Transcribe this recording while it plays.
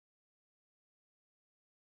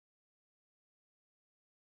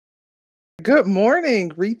Good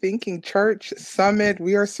morning, Rethinking Church Summit.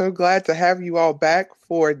 We are so glad to have you all back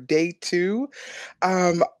for day two.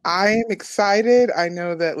 I am excited. I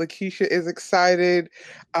know that LaKesha is excited.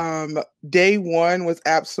 Day one was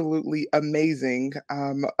absolutely amazing.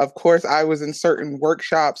 Of course, I was in certain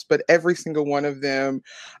workshops, but every single one of them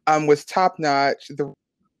was top notch. The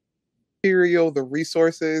material, the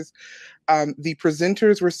resources. The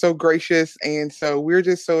presenters were so gracious, and so we're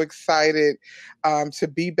just so excited to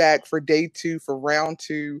be back for day two, for round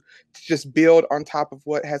two, to just build on top of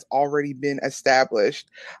what has already been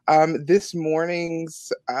established. This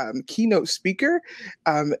morning's keynote speaker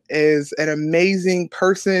is an amazing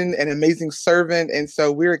person, an amazing servant, and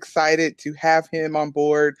so we're excited to have him on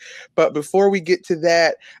board. But before we get to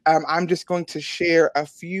that, I'm just going to share a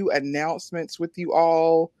few announcements with you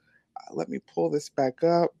all. Let me pull this back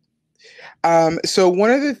up. So one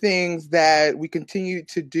of the things that we continued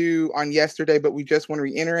to do on yesterday, but we just want to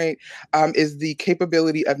reiterate, is the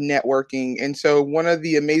capability of networking. And so one of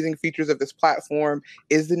the amazing features of this platform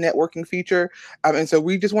is the networking feature. And so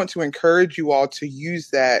we just want to encourage you all to use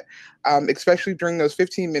that, especially during those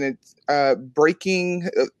 15 minutes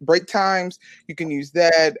break times. You can use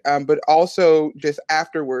that, but also just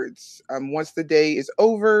afterwards, once the day is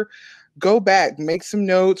over, go back, make some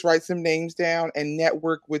notes, write some names down, and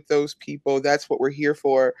network with those people. That's what we're here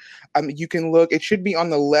for. You can look, it should be on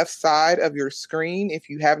the left side of your screen. If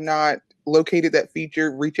you have not located that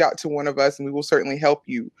feature, reach out to one of us and we will certainly help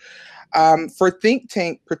you. For Think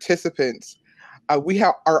Tank participants,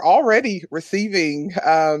 are already receiving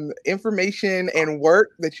information and work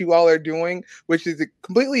that you all are doing, which is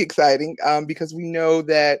completely exciting because we know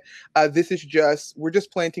that we're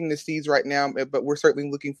just planting the seeds right now, but we're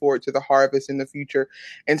certainly looking forward to the harvest in the future.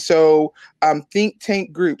 And so think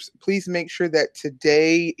tank groups, please make sure that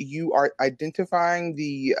today you are identifying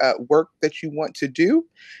the work that you want to do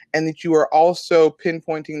and that you are also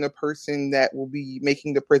pinpointing the person that will be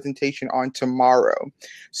making the presentation on tomorrow.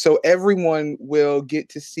 So everyone will get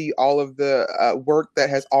to see all of the work that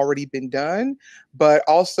has already been done. But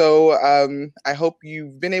also, I hope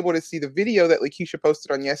you've been able to see the video that LaKesha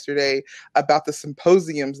posted on yesterday about the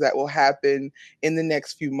symposiums that will happen in the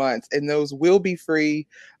next few months. And those will be free.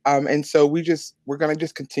 And so we're going to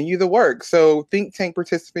just continue the work. So Think Tank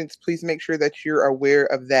participants, please make sure that you're aware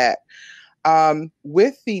of that.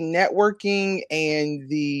 With the networking and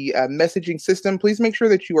the messaging system, please make sure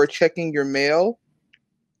that you are checking your mail.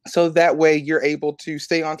 So that way you're able to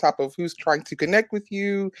stay on top of who's trying to connect with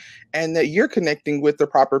you and that you're connecting with the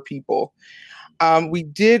proper people.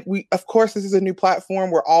 Of course, this is a new platform.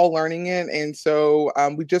 We're all learning it. And so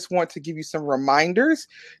we just want to give you some reminders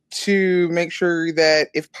to make sure that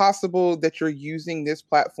if possible, that you're using this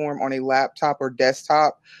platform on a laptop or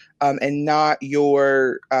desktop and not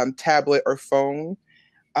your tablet or phone.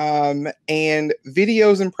 And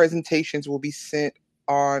videos and presentations will be sent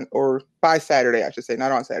on or by Saturday, I should say,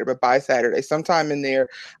 not on Saturday, but by Saturday, sometime in there.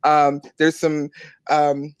 There's some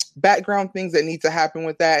background things that need to happen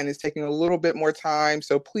with that, and it's taking a little bit more time.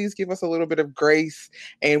 So please give us a little bit of grace,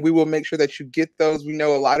 and we will make sure that you get those. We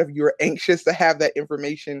know a lot of you are anxious to have that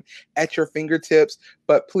information at your fingertips,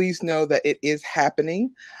 but please know that it is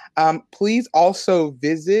happening. Please also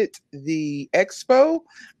visit the expo.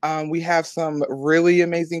 We have some really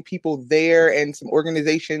amazing people there and some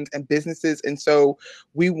organizations and businesses. And so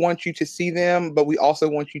we want you to see them, but we also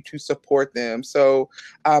want you to support them. So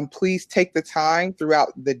please take the time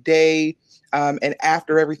throughout the day and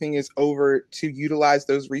after everything is over to utilize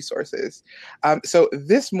those resources. So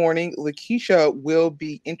this morning, LaKesha will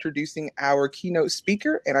be introducing our keynote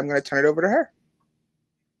speaker, and I'm going to turn it over to her.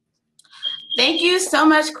 Thank you so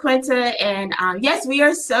much, Quinta. And yes, we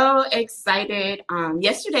are so excited.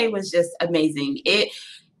 Yesterday was just amazing. It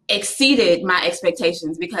exceeded my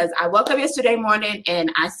expectations because I woke up yesterday morning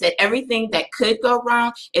and I said everything that could go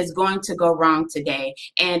wrong is going to go wrong today.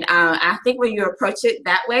 And I think when you approach it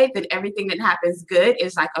that way, then everything that happens good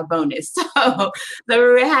is like a bonus. So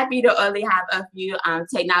we're happy to only have a few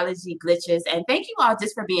technology glitches. And thank you all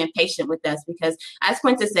just for being patient with us because as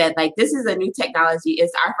Quinta said, like this is a new technology.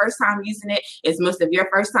 It's our first time using it. It's most of your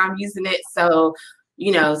first time using it. So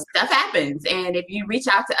you know, stuff happens. And if you reach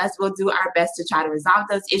out to us, we'll do our best to try to resolve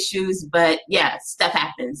those issues. But yeah, stuff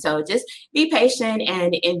happens. So just be patient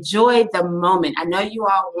and enjoy the moment. I know you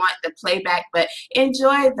all want the playback, but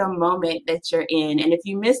enjoy the moment that you're in. And if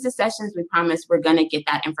you miss the sessions, we promise we're going to get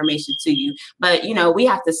that information to you. But, you know, we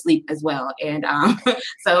have to sleep as well. And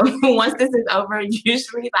so once this is over,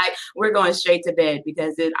 usually like we're going straight to bed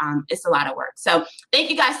because it's a lot of work. So thank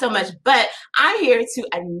you guys so much. But I'm here to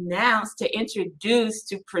announce, to introduce,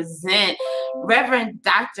 to present Reverend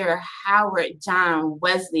Dr. Howard John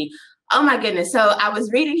Wesley. Oh my goodness. So I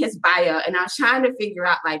was reading his bio and I was trying to figure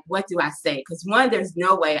out, like, what do I say? Because one, there's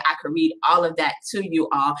no way I could read all of that to you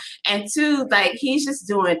all. And two, like, he's just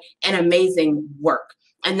doing an amazing work.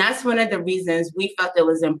 And that's one of the reasons we felt it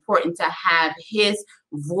was important to have his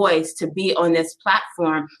voice to be on this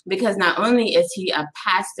platform, because not only is he a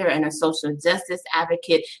pastor and a social justice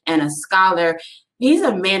advocate and a scholar, he's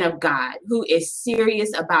a man of God who is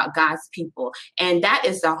serious about God's people. And that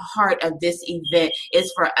is the heart of this event,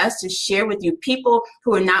 is for us to share with you people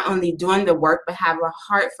who are not only doing the work, but have a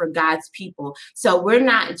heart for God's people. So we're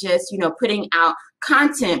not just, putting out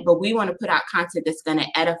content, but we want to put out content that's going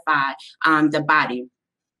to edify the body.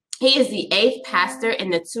 He is the 8th pastor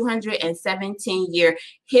in the 217-year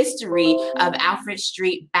history of Alfred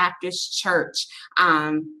Street Baptist Church.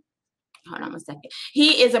 Hold on a second.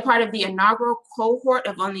 He is a part of the inaugural cohort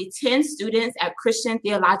of only 10 students at Christian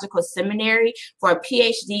Theological Seminary for a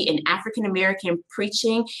PhD in African American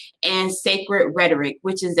preaching and sacred rhetoric,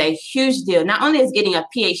 which is a huge deal. Not only is getting a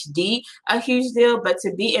PhD a huge deal, but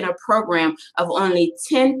to be in a program of only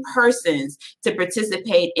 10 persons to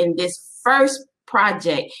participate in this first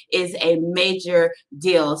project is a major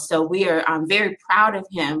deal. So we are very proud of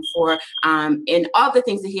him for in all the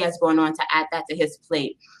things that he has going on, to add that to his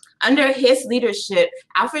plate. Under his leadership,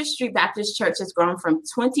 Alfred Street Baptist Church has grown from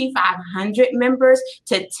 2,500 members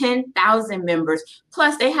to 10,000 members.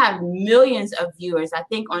 Plus, they have millions of viewers. I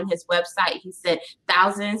think on his website, he said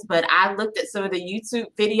thousands, but I looked at some of the YouTube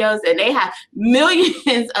videos and they have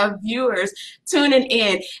millions of viewers tuning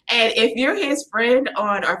in. And if you're his friend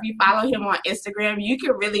or if you follow him on Instagram, you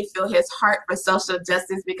can really feel his heart for social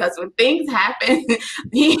justice, because when things happen,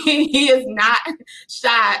 he is not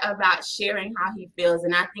shy about sharing how he feels.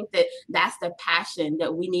 And I think that's the passion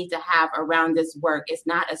that we need to have around this work. It's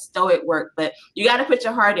not a stoic work, but you got to put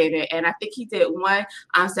your heart in it. And I think he did one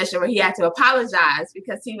session where he had to apologize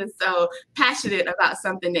because he was so passionate about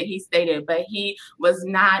something that he stated, but he was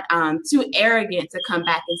not too arrogant to come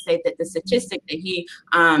back and say that the statistic that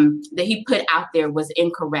he put out there was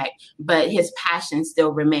incorrect, but his passion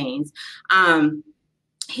still remains.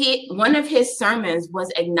 One of his sermons was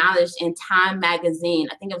acknowledged in Time magazine.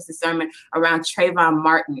 I think it was a sermon around Trayvon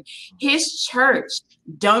Martin. His church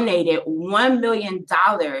donated $1 million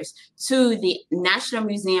to the National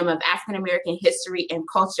Museum of African American History and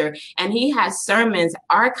Culture, and he has sermons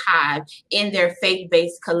archived in their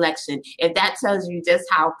faith-based collection. If that tells you just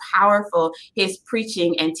how powerful his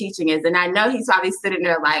preaching and teaching is. And I know he's probably sitting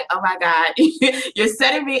there like, oh my God, you're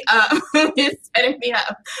setting me up. You're setting me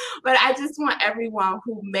up. But I just want everyone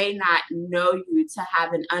who may not know you to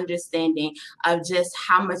have an understanding of just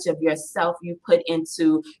how much of yourself you put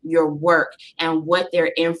into your work and what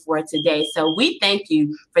they're in for today. So we thank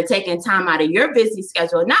you for taking time out of your busy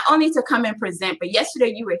schedule, not only to come and present, but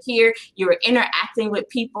yesterday you were here, you were interacting with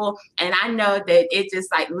people, and I know that it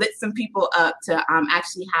just like lit some people up to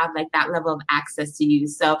actually have like that level of access to you.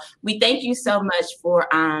 So we thank you so much for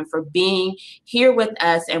being here with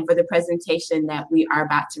us and for the presentation that we are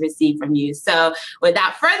about to receive from you. So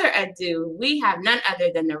without further ado, we have none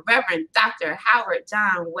other than the Reverend Dr. Howard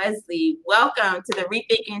John Wesley. Welcome to the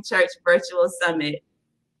Rethinking Church Virtual Summit.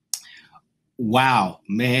 Wow,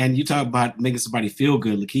 man, you talk about making somebody feel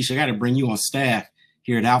good. LaKesha, I got to bring you on staff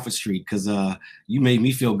here at Alpha Street because you made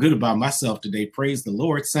me feel good about myself today. Praise the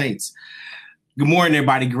Lord, saints. Good morning,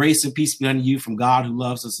 everybody. Grace and peace be unto you from God who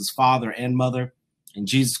loves us as Father and Mother, and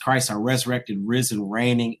Jesus Christ, our resurrected, risen,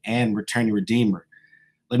 reigning, and returning Redeemer.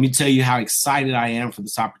 Let me tell you how excited I am for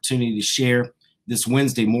this opportunity to share this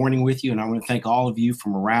Wednesday morning with you. And I want to thank all of you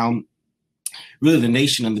from around really the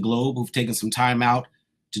nation and the globe who've taken some time out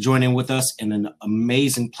to join in with us in an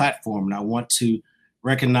amazing platform. And I want to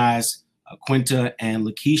recognize Quinta and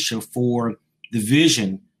LaKesha for the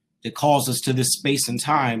vision that calls us to this space and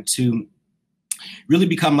time to really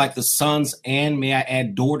become like the sons and, may I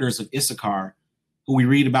add, daughters of Issachar, who we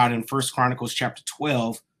read about in 1 Chronicles chapter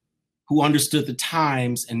 12, who understood the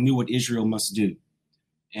times and knew what Israel must do.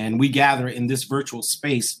 And we gather in this virtual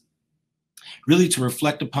space really to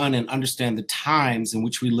reflect upon and understand the times in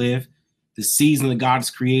which we live, the season that God has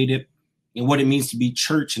created, and what it means to be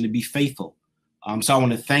church and to be faithful. So I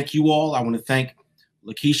want to thank you all. I want to thank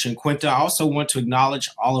LaKesha and Quinta. I also want to acknowledge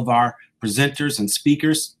all of our presenters and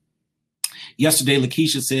speakers. Yesterday,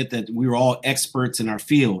 LaKesha said that we were all experts in our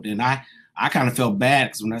field. And I kind of felt bad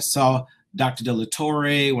because when I saw Dr. De La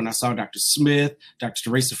Torre, when I saw Dr. Smith, Dr.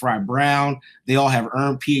 Teresa Fry Brown, they all have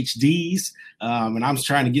earned PhDs. And I'm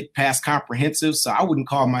trying to get past comprehensive. So I wouldn't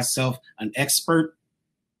call myself an expert.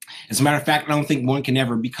 As a matter of fact, I don't think one can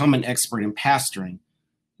ever become an expert in pastoring.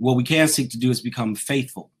 What we can seek to do is become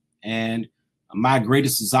faithful. And my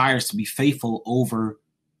greatest desire is to be faithful over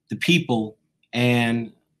the people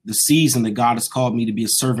and the season that God has called me to be a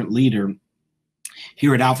servant leader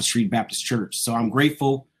here at Alpha Street Baptist Church. So I'm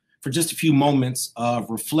grateful for just a few moments of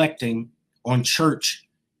reflecting on church,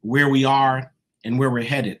 where we are and where we're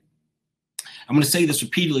headed. I'm going to say this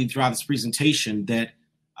repeatedly throughout this presentation, that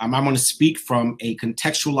I'm going to speak from a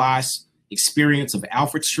contextualized experience of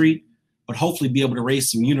Alfred Street, but hopefully be able to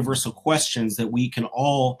raise some universal questions that we can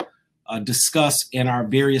all discuss in our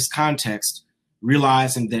various contexts,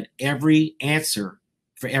 realizing that every answer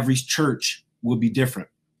for every church will be different.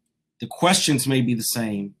 The questions may be the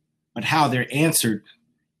same, but how they're answered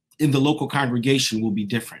in the local congregation will be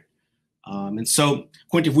different. And so,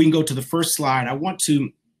 Quentin, if we can go to the first slide, I want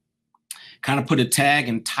to kind of put a tag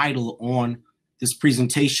and title on this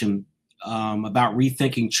presentation about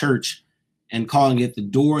rethinking church and calling it "The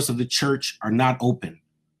Doors of the Church Are Not Open."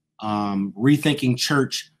 Rethinking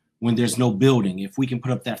church when there's no building. If we can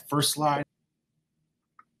put up that first slide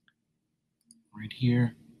right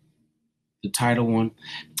here, the title one.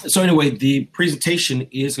 So anyway, the presentation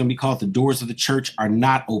is going to be called "The Doors of the Church Are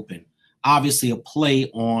Not Open." Obviously a play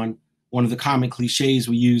on one of the common cliches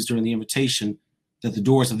we use during the invitation, that the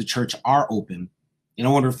doors of the church are open. And I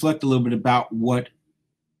want to reflect a little bit about what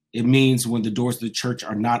it means when the doors of the church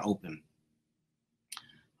are not open.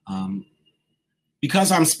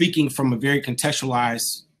 Because I'm speaking from a very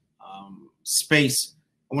contextualized space,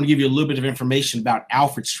 I want to give you a little bit of information about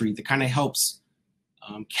Alfred Street that kind of helps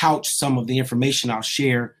couch some of the information I'll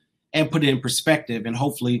share and put it in perspective, and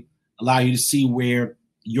hopefully allow you to see where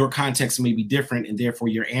your context may be different and therefore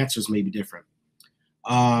your answers may be different.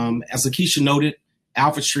 As LaKesha noted,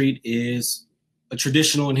 Alfred Street is a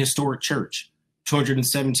traditional and historic church,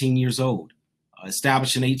 217 years old,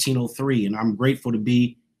 established in 1803, and I'm grateful to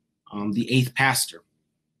be the 8th pastor.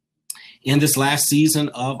 In this last season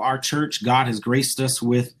of our church, God has graced us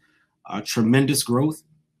with tremendous growth,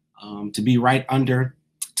 to be right under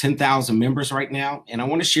 10,000 members right now. And I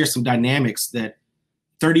want to share some dynamics that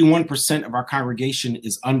 31% of our congregation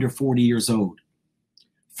is under 40 years old.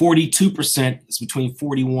 42% is between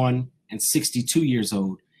 41 and 62 years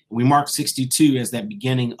old. And we mark 62 as that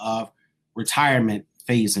beginning of retirement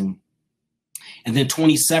phasing. And then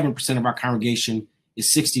 27% of our congregation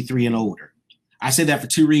is 63 and older. I say that for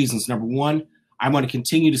two reasons. Number one, I want to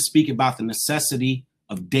continue to speak about the necessity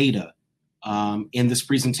of data in this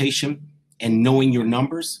presentation and knowing your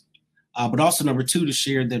numbers. But also number two, to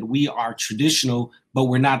share that we are traditional, but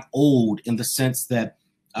we're not old in the sense that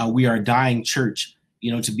we are a dying church.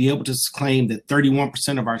 You know, to be able to claim that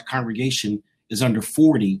 31% of our congregation is under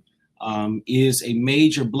 40 is a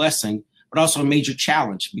major blessing, but also a major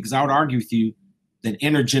challenge, because I would argue with you that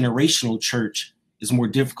intergenerational church is more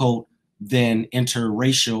difficult than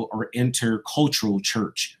interracial or intercultural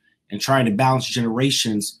church. And trying to balance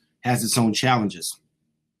generations has its own challenges.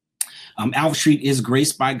 Alpha Street is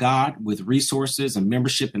graced by God with resources and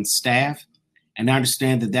membership and staff. And I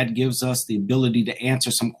understand that that gives us the ability to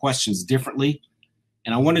answer some questions differently.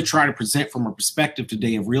 And I want to try to present from a perspective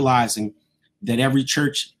today of realizing that every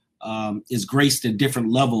church is graced at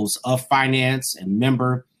different levels of finance and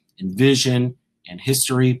member and vision and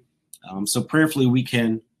history. So prayerfully, we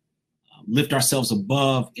can lift ourselves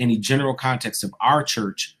above any general context of our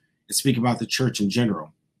church and speak about the church in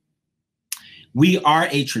general. We are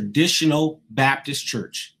a traditional Baptist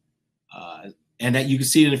church, and that you can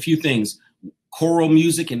see it in a few things. Choral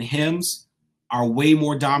music and hymns are way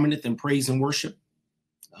more dominant than praise and worship.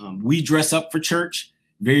 We dress up for church.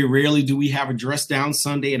 Very rarely do we have a dress down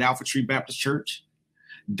Sunday at Alpha Street Baptist Church.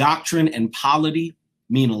 Doctrine and polity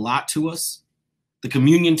mean a lot to us. The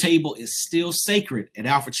communion table is still sacred at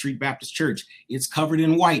Alfred Street Baptist Church. It's covered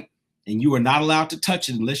in white, and you are not allowed to touch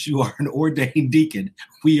it unless you are an ordained deacon.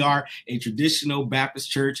 We are a traditional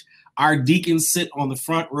Baptist church. Our deacons sit on the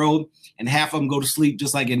front row, and half of them go to sleep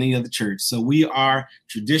just like any other church. So we are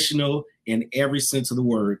traditional in every sense of the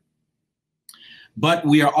word. But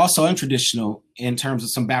we are also untraditional in terms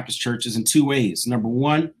of some Baptist churches in two ways. Number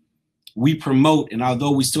one, we promote, and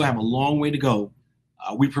although we still have a long way to go,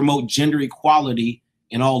 we promote gender equality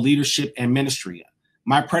in all leadership and ministry.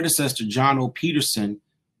 My predecessor, John O. Peterson,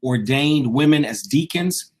 ordained women as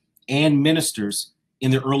deacons and ministers in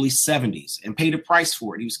the early 70s and paid a price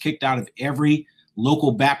for it. He was kicked out of every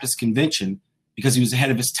local Baptist convention because he was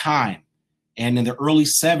ahead of his time. And in the early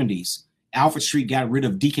 70s, Alfred Street got rid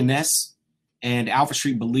of deaconess, and Alfred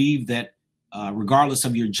Street believed that regardless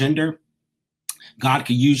of your gender, God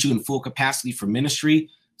could use you in full capacity for ministry.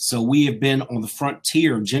 So we have been on the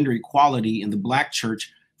frontier of gender equality in the Black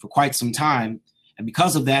church for quite some time. And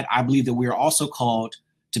because of that, I believe that we are also called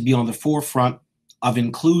to be on the forefront of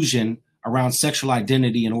inclusion around sexual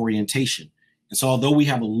identity and orientation. And so although we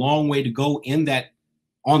have a long way to go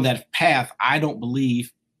on that path, I don't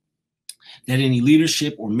believe that any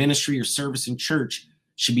leadership or ministry or service in church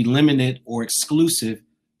should be limited or exclusive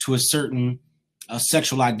to a certain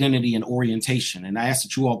sexual identity and orientation. And I ask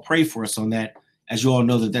that you all pray for us on that, as you all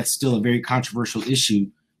know that that's still a very controversial issue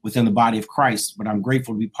within the body of Christ. But I'm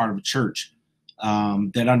grateful to be part of a church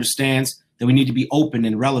that understands that we need to be open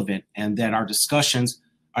and relevant, and that our discussions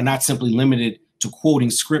are not simply limited to quoting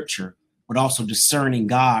scripture, but also discerning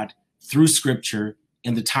God through scripture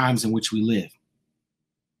in the times in which we live.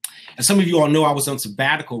 As some of you all know, I was on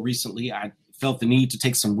sabbatical recently. I felt the need to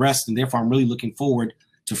take some rest, and therefore I'm really looking forward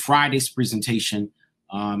to Friday's presentation.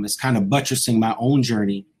 It's kind of buttressing my own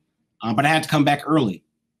journey, but I had to come back early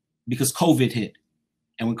because COVID hit.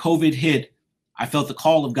 And when COVID hit, I felt the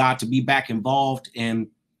call of God to be back involved in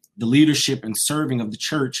the leadership and serving of the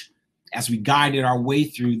church as we guided our way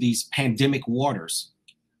through these pandemic waters.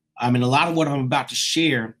 And a lot of what I'm about to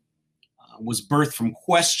share was birthed from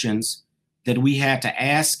questions that we had to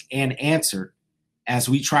ask and answer as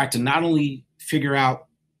we tried to not only figure out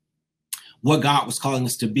what God was calling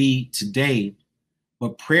us to be today,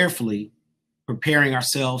 but prayerfully preparing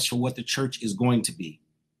ourselves for what the church is going to be.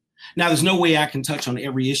 Now, there's no way I can touch on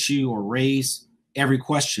every issue or raise every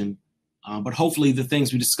question, but hopefully the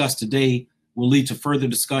things we discussed today will lead to further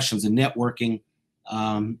discussions and networking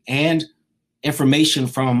and information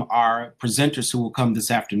from our presenters who will come this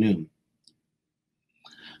afternoon.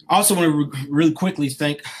 I also want to really quickly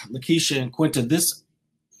thank LaKesha and Quinta. This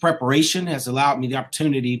preparation has allowed me the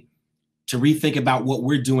opportunity to rethink about what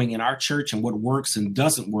we're doing in our church and what works and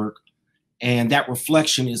doesn't work. And that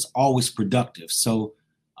reflection is always productive. So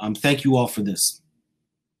thank you all for this.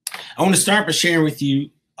 I want to start by sharing with you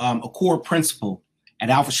a core principle at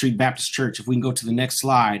Alpha Street Baptist Church. If we can go to the next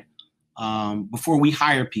slide, before we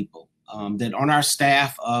hire people, that on our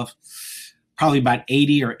staff of probably about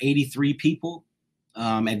 80 or 83 people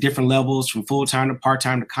at different levels, from full-time to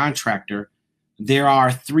part-time to contractor, there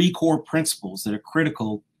are 3 core principles that are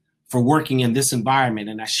critical for working in this environment.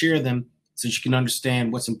 And I share them so that you can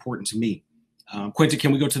understand what's important to me. Quinta,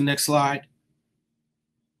 can we go to the next slide?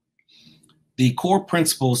 The core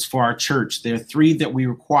principles for our church, there are 3 that we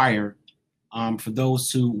require for those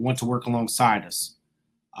who want to work alongside us.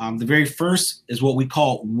 The very first is what we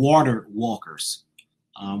call water walkers.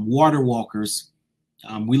 Water walkers,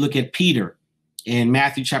 we look at Peter in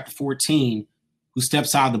Matthew chapter 14, who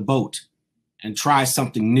steps out of the boat and tries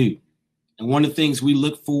something new. And one of the things we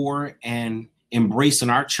look for and embrace in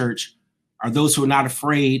our church are those who are not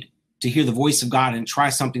afraid to hear the voice of God and try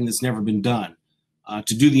something that's never been done,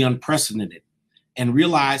 to do the unprecedented, and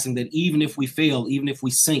realizing that even if we fail, even if we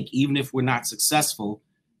sink, even if we're not successful,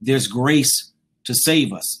 there's grace to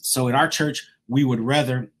save us. So in our church, we would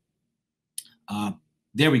rather,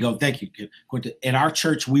 there we go, thank you. In our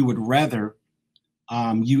church, we would rather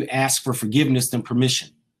you ask for forgiveness than permission.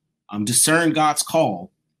 Discern God's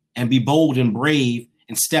call and be bold and brave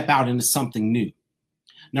and step out into something new.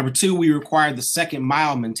 Number 2, we require the second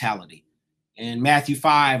mile mentality. In Matthew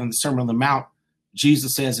 5 in the Sermon on the Mount,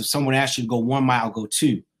 Jesus says, if someone asks you to go 1 mile, go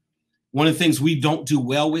 2. One of the things we don't do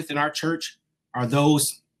well with in our church are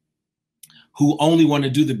those who only want to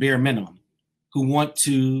do the bare minimum, who want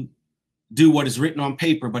to do what is written on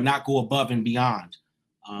paper, but not go above and beyond.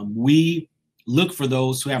 We look for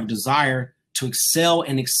those who have a desire to excel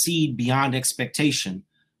and exceed beyond expectation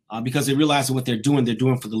because they realize that what they're doing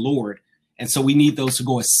for the Lord. And so we need those who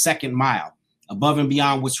go a second mile above and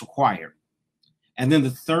beyond what's required. And then the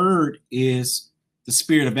third is the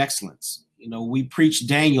spirit of excellence. You know, we preach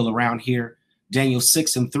Daniel around here, Daniel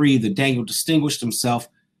 6:3, that Daniel distinguished himself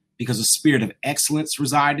because a spirit of excellence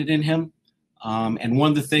resided in him. And one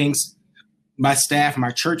of the things my staff,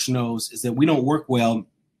 my church knows is that we don't work well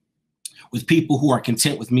with people who are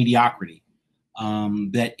content with mediocrity.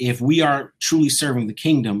 That if we are truly serving the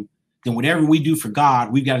kingdom, then whatever we do for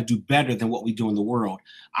God, we've got to do better than what we do in the world.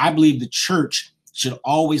 I believe the church should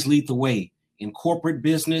always lead the way in corporate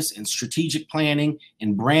business and strategic planning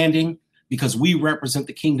and branding, because we represent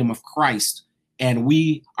the kingdom of Christ and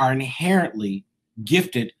we are inherently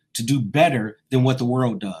gifted to do better than what the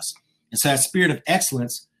world does. And so that spirit of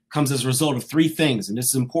excellence comes as a result of 3 things, and this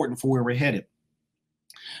is important for where we're headed.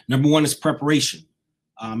 Number 1 is preparation.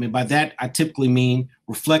 And by that, I typically mean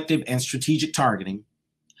reflective and strategic targeting.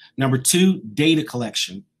 Number 2, data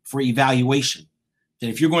collection for evaluation. That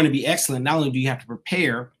if you're going to be excellent, not only do you have to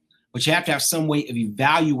prepare, but you have to have some way of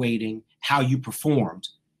evaluating how you performed.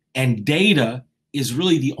 And data is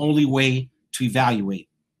really the only way to evaluate.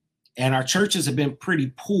 And our churches have been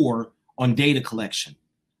pretty poor on data collection.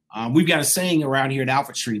 We've got a saying around here at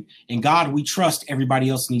Alpha Street, in God we trust, everybody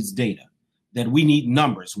else needs data. that we need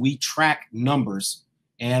numbers. We track numbers.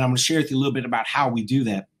 And I'm going to share with you a little bit about how we do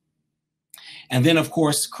that. And then, of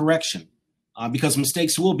course, correction, because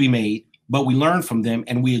mistakes will be made, but we learn from them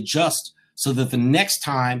and we adjust so that the next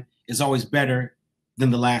time is always better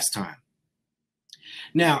than the last time.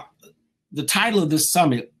 Now, the title of this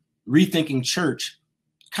summit, Rethinking Church,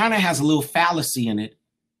 kind of has a little fallacy in it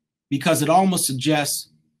because it almost suggests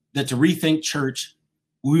that to rethink church,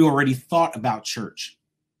 we already thought about church.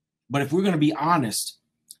 But if we're going to be honest,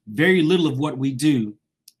 very little of what we do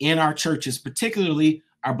in our churches, particularly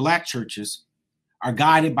our Black churches, are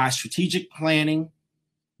guided by strategic planning,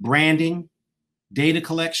 branding, data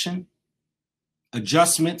collection,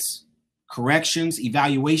 adjustments, corrections,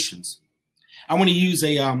 evaluations. I want to use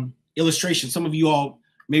a illustration. Some of you all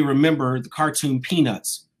may remember the cartoon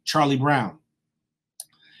Peanuts, Charlie Brown.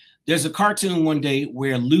 There's a cartoon one day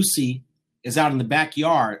where Lucy is out in the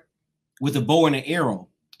backyard with a bow and an arrow,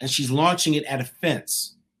 and she's launching it at a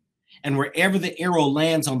fence. And wherever the arrow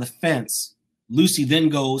lands on the fence, Lucy then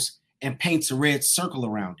goes and paints a red circle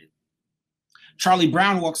around it. Charlie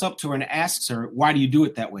Brown walks up to her and asks her, "Why do you do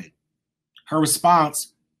it that way?" Her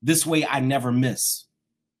response, "This way I never miss."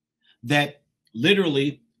 That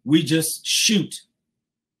literally we just shoot,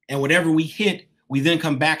 and whatever we hit, we then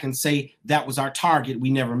come back and say that was our target, we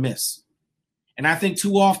never miss. And I think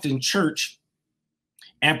too often church,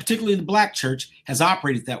 and particularly the Black church, has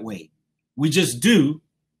operated that way. We just do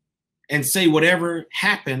and say whatever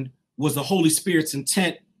happened was the Holy Spirit's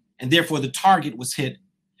intent, and therefore the target was hit,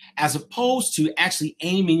 as opposed to actually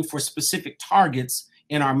aiming for specific targets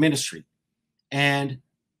in our ministry. And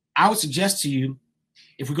I would suggest to you,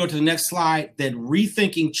 if we go to the next slide, that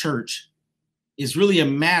rethinking church is really a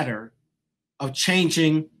matter of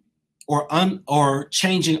changing or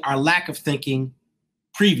changing our lack of thinking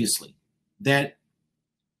previously. That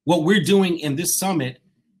what we're doing in this summit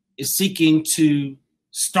is seeking to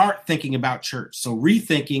start thinking about church. So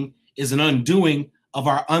rethinking is an undoing of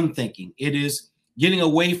our unthinking. It is getting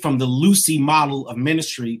away from the Lucy model of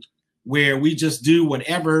ministry where we just do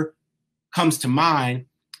whatever comes to mind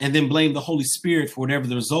and then blame the Holy Spirit for whatever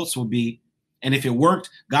the results will be. And if it worked,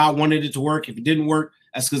 God wanted it to work. If it didn't work,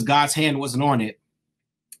 that's because God's hand wasn't on it.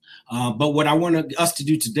 But what I want us to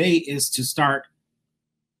do today is to start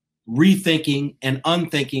rethinking and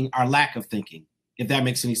unthinking our lack of thinking, if that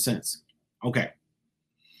makes any sense. Okay.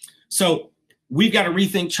 So we've got to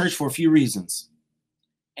rethink church for a few reasons.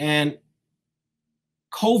 And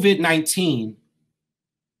COVID-19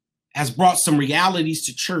 has brought some realities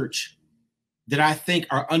to church that I think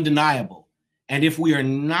are undeniable. And if we are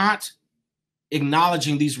not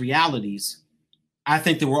acknowledging these realities, I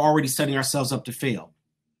think that we're already setting ourselves up to fail.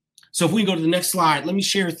 So if we go to the next slide, let me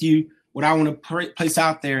share with you what I want to place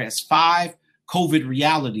out there as 5 COVID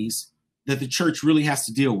realities that the church really has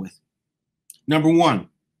to deal with. Number 1,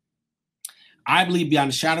 I believe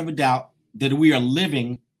beyond a shadow of a doubt that we are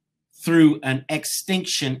living through an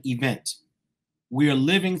extinction event. We are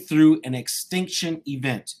living through an extinction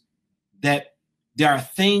event, that there are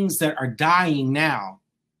things that are dying now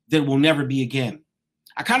that will never be again.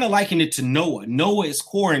 I kind of liken it to Noah. Noah is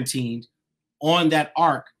quarantined on that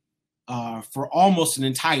ark for almost an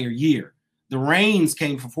entire year. The rains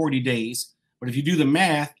came for 40 days, but if you do the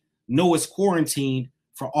math, Noah's quarantined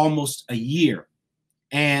for almost a year.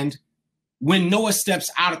 And when Noah steps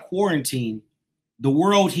out of quarantine, the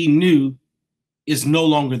world he knew is no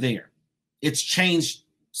longer there. It's changed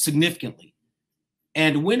significantly.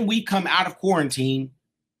 And when we come out of quarantine,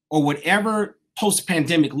 or whatever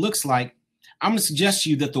post-pandemic looks like, I'm going to suggest to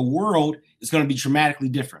you that the world is going to be dramatically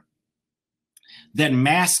different. That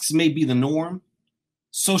masks may be the norm.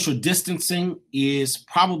 Social distancing is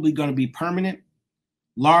probably going to be permanent.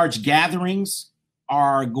 Large gatherings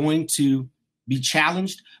are going to be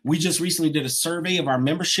challenged. We just recently did a survey of our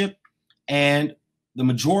membership, and the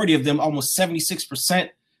majority of them, almost 76%,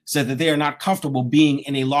 said that they are not comfortable being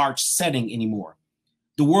in a large setting anymore.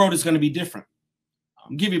 The world is going to be different.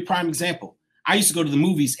 I'll give you a prime example. I used to go to the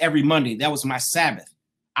movies every Monday. That was my Sabbath.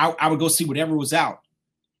 I would go see whatever was out.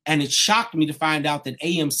 And it shocked me to find out that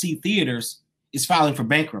AMC Theaters is filing for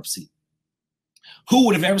bankruptcy. Who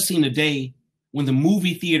would have ever seen a day when the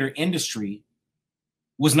movie theater industry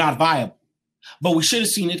was not viable? But we should have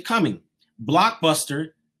seen it coming.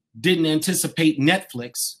 Blockbuster didn't anticipate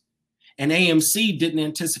Netflix, and AMC didn't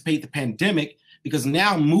anticipate the pandemic, because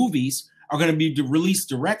now movies are going to be released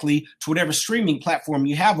directly to whatever streaming platform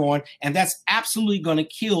you have on, and that's absolutely going to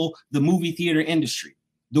kill the movie theater industry.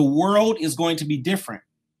 The world is going to be different,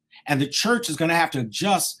 and the church is going to have to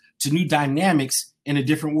adjust to new dynamics in a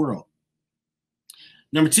different world.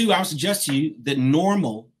 Number 2, I would suggest to you that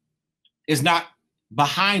normal is not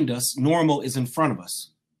behind us, normal is in front of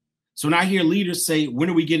us. So when I hear leaders say, when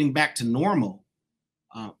are we getting back to normal?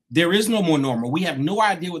 There is no more normal. We have no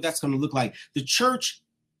idea what that's going to look like. The church,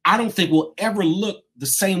 I don't think, will ever look the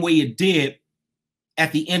same way it did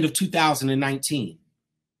at the end of 2019.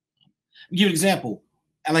 I'll give you an example.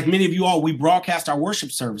 Like many of you all, we broadcast our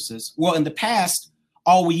worship services. Well, in the past,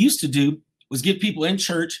 all we used to do was get people in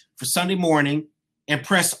church for Sunday morning and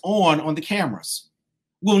press on the cameras.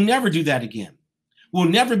 We'll never do that again. We'll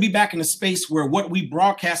never be back in a space where what we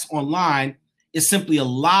broadcast online is simply a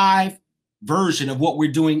live version of what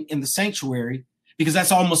we're doing in the sanctuary, because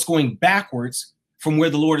that's almost going backwards from where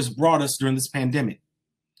the Lord has brought us during this pandemic.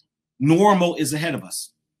 Normal is ahead of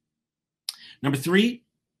us. Number 3,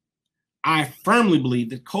 I firmly believe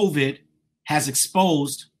that COVID has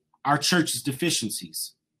exposed our church's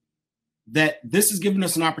deficiencies, that this has given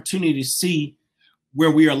us an opportunity to see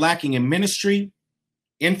where we are lacking in ministry,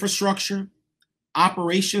 infrastructure,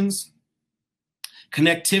 operations,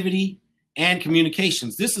 connectivity, and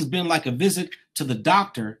communications. This has been like a visit to the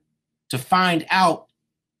doctor to find out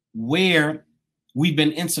where we've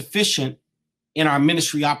been insufficient in our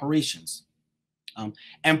ministry operations.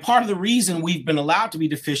 And part of the reason we've been allowed to be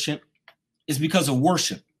deficient is because of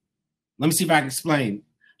worship. Let me see if I can explain,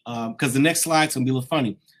 because the next slide's gonna be a little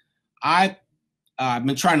funny. I've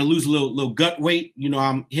been trying to lose a little gut weight. You know,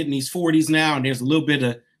 I'm hitting these 40s now, and there's a little bit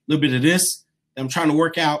of this that I'm trying to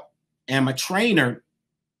work out. And my trainer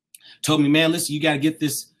told me, man, listen, you got to get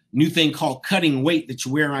this new thing called cutting weight that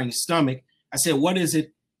you wear around your stomach. I said, what is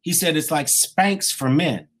it? He said, it's like Spanx for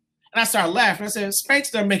men. And I started laughing. I said,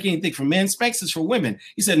 Spanx doesn't make anything for men. Spanx is for women.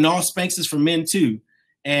 He said, no, Spanx is for men too.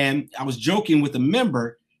 And I was joking with a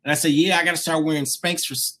member, and I said, yeah, I got to start wearing Spanx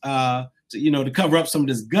for, to cover up some of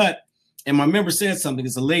this gut. And my member said something.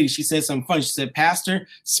 It's a lady. She said something funny. She said, Pastor,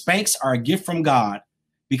 Spanx are a gift from God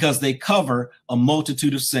because they cover a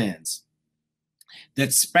multitude of sins. That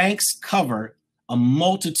Spanx cover a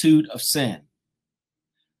multitude of sin.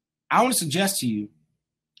 I want to suggest to you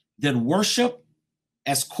that worship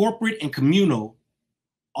as corporate and communal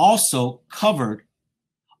also covered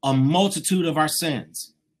a multitude of our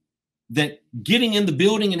sins. That getting in the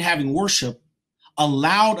building and having worship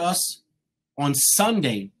allowed us on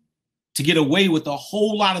Sunday to get away with a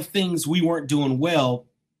whole lot of things we weren't doing well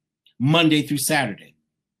Monday through Saturday.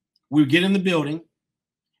 We would get in the building,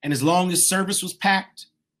 and as long as service was packed,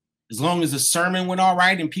 as long as the sermon went all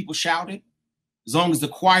right and people shouted, as long as the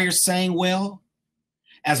choir sang well,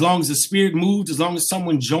 as long as the Spirit moved, as long as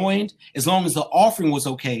someone joined, as long as the offering was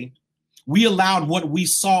okay, we allowed what we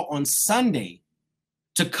saw on Sunday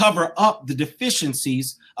to cover up the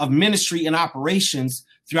deficiencies of ministry and operations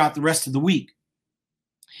throughout the rest of the week.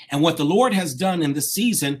 And what the Lord has done in this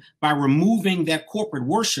season by removing that corporate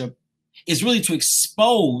worship is really to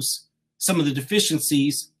expose some of the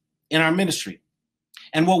deficiencies in our ministry.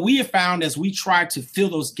 And what we have found as we try to fill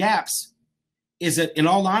those gaps is that, in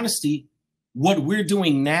all honesty, what we're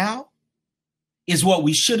doing now is what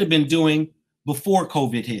we should have been doing before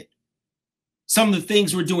COVID hit. Some of the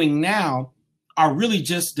things we're doing now are really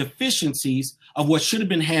just deficiencies of what should have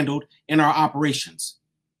been handled in our operations.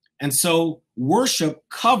 And so worship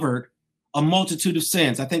covered a multitude of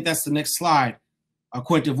sins. I think that's the next slide.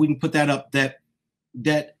 Quentin, if we can put that up,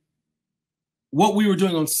 that what we were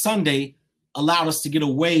doing on Sunday allowed us to get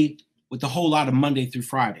away with a whole lot of Monday through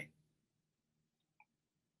Friday.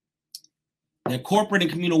 That corporate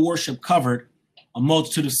and communal worship covered a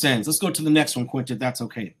multitude of sins. Let's go to the next one, Quentin, if that's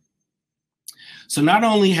okay. So not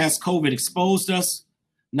only has COVID exposed us,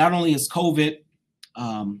 not only has COVID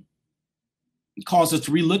caused us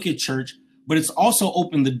to relook at church, but it's also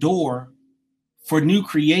opened the door for new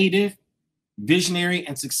creative, visionary,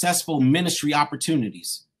 and successful ministry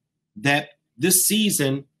opportunities. That this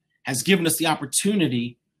season has given us the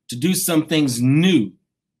opportunity to do some things new,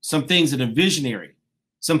 some things that are visionary,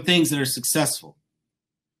 some things that are successful.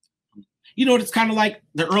 You know, it's kind of like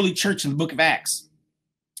the early church in the book of Acts,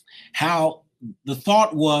 how the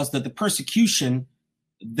thought was that the persecution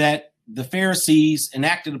that the Pharisees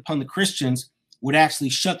enacted upon the Christians would actually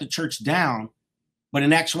shut the church down. But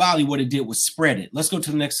in actuality, what it did was spread it. Let's go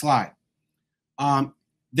to the next slide.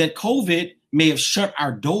 That COVID may have shut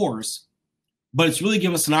our doors, but it's really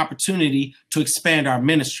given us an opportunity to expand our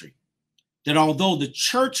ministry. That although the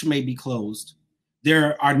church may be closed,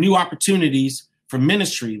 there are new opportunities for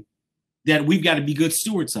ministry that we've got to be good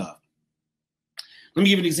stewards of. Let me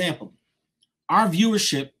give you an example. Our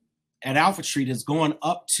viewership at Alfred Street has gone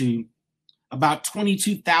up to about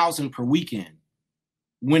 22,000 per weekend,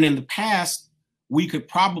 when in the past, we could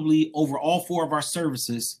probably, over all 4 of our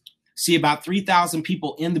services, see about 3,000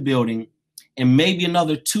 people in the building and maybe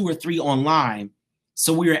another 2 or 3 online.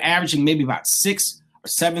 So we were averaging maybe about 6,000 or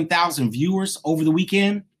 7,000 viewers over the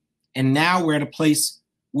weekend. And now we're at a place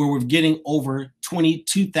where we're getting over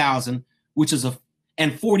 22,000, which is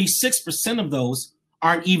and 46% of those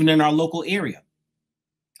aren't even in our local area.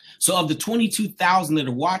 So of the 22,000 that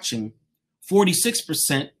are watching,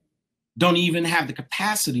 46% don't even have the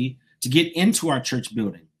capacity to get into our church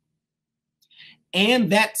building.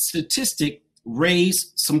 And that statistic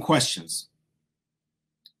raised some questions.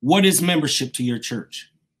 What is membership to your church?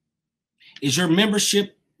 Is your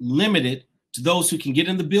membership limited to those who can get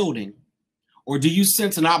in the building? Or do you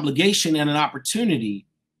sense an obligation and an opportunity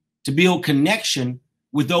to build connection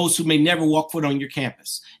with those who may never walk foot on your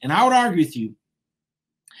campus? And I would argue with you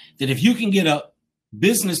that if you can get a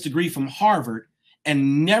business degree from Harvard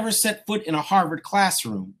and never set foot in a Harvard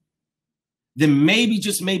classroom, then maybe,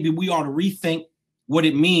 just maybe, we ought to rethink what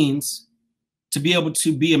it means to be able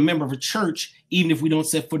to be a member of a church, even if we don't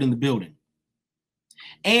set foot in the building.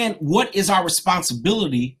 And what is our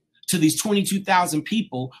responsibility to these 22,000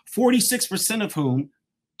 people, 46% of whom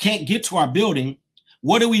can't get to our building?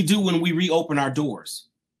 What do we do when we reopen our doors?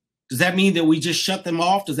 Does that mean that we just shut them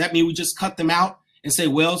off? Does that mean we just cut them out and say,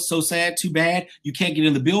 well, so sad, too bad, you can't get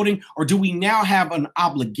in the building? Or do we now have an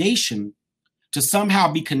obligation to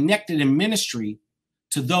somehow be connected in ministry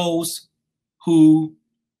to those who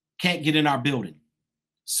can't get in our building?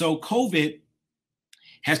 So COVID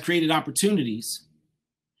has created opportunities.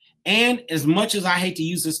 And as much as I hate to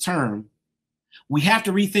use this term, we have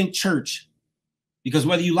to rethink church, because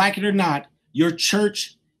whether you like it or not, your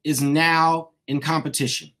church is now in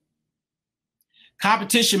competition.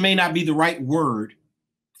 Competition may not be the right word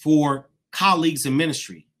for colleagues in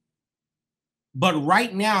ministry. But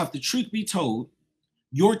right now, if the truth be told,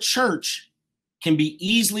 your church can be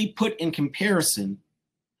easily put in comparison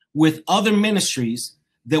with other ministries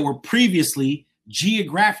that were previously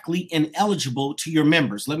geographically ineligible to your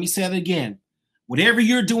members. Let me say that again. Whatever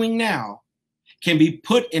you're doing now can be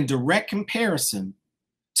put in direct comparison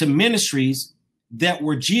to ministries that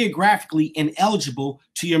were geographically ineligible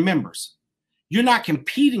to your members. You're not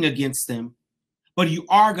competing against them, but you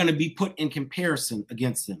are going to be put in comparison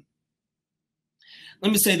against them.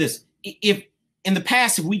 Let me say this. If in the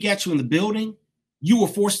past, if we got you in the building, you were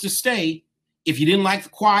forced to stay. If you didn't like the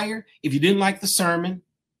choir, if you didn't like the sermon,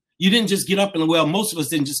 you didn't just get up and, well, most of us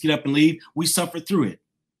didn't just get up and leave. We suffered through it.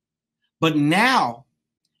 But now,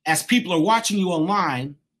 as people are watching you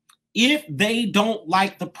online, if they don't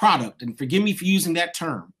like the product, and forgive me for using that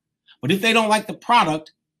term, but if they don't like the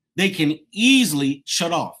product, they can easily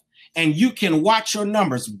shut off. And you can watch your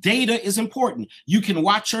numbers. Data is important. You can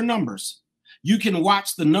watch your numbers. You can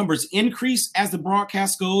watch the numbers increase as the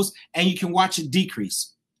broadcast goes, and you can watch it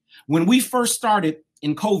decrease. When we first started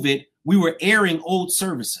in COVID, we were airing old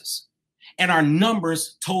services, and our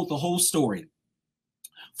numbers told the whole story.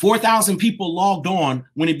 4,000 people logged on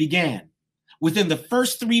when it began. Within the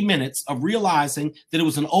first 3 minutes of realizing that it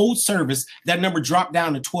was an old service, that number dropped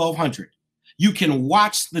down to 1,200. You can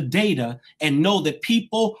watch the data and know that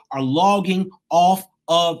people are logging off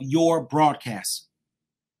of your broadcast.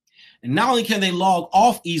 And not only can they log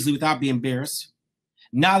off easily without being embarrassed,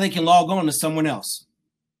 now they can log on to someone else.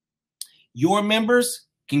 Your members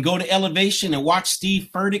can go to Elevation and watch Steve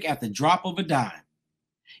Furtick at the drop of a dime.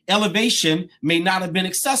 Elevation may not have been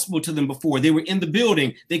accessible to them before. They were in the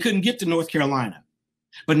building. They couldn't get to North Carolina.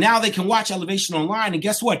 But now they can watch Elevation online. And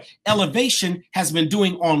guess what? Elevation has been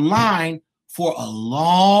doing online for a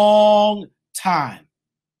long time.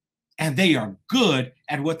 And they are good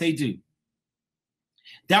at what they do.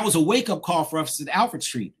 That was a wake-up call for us at Alfred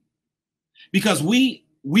Street, because we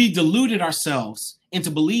deluded ourselves into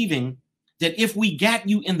believing that if we got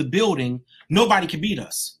you in the building, nobody could beat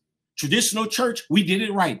us. Traditional church, we did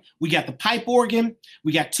it right. We got the pipe organ.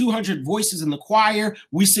 We got 200 voices in the choir.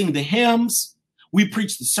 We sing the hymns. We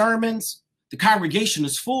preach the sermons. The congregation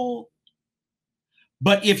is full.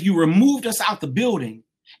 But if you removed us out the building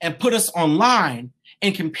and put us online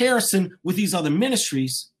in comparison with these other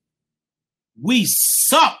ministries, we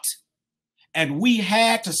sucked, and we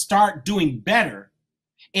had to start doing better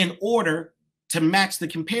in order to match the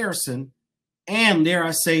comparison and, dare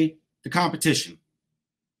I say, the competition.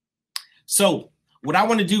 So what I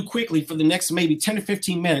want to do quickly for the next maybe 10 to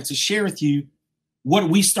 15 minutes is share with you what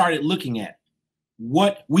we started looking at,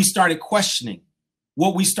 what we started questioning,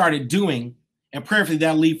 what we started doing, and prayerfully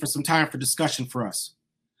that'll leave for some time for discussion for us.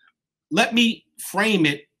 Let me frame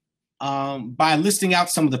it by listing out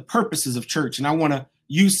some of the purposes of church. And I want to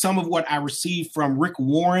use some of what I received from Rick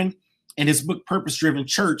Warren in his book, Purpose Driven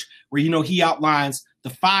Church, where, he outlines the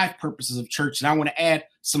 5 purposes of church. And I want to add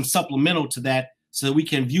some supplemental to that so that we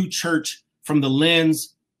can view church from the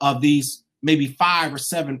lens of these maybe 5 or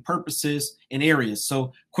 7 purposes and areas.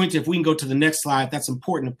 So Quinta, if we can go to the next slide, that's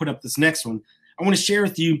important to put up this next one. I want to share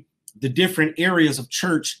with you the different areas of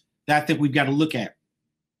church that I think we've got to look at.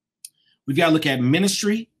 We've got to look at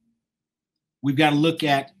ministry. We've got to look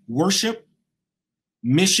at worship,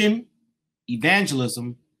 mission,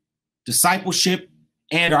 evangelism, discipleship,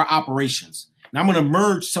 and our operations. Now I'm going to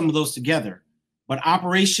merge some of those together, but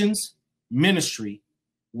operations, ministry,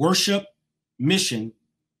 worship, mission,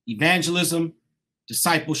 evangelism,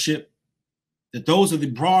 discipleship, that those are the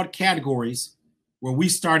broad categories where we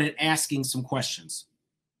started asking some questions.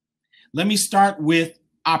 Let me start with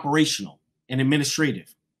operational and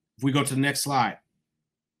administrative. If we go to the next slide.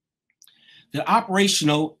 The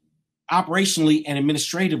operationally and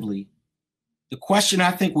administratively, the question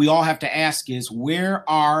I think we all have to ask is, where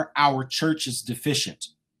are our churches deficient?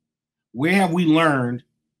 Where have we learned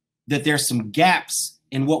that there's some gaps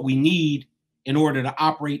in what we need in order to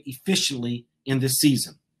operate efficiently in this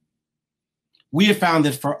season? We have found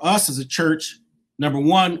that for us as a church, number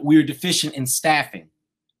one, we are deficient in staffing.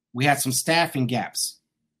 We had some staffing gaps,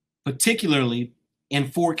 particularly in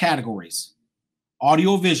 4 categories: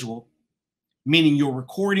 audio visual, meaning your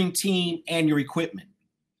recording team and your equipment.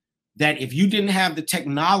 That if you didn't have the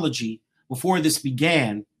technology before this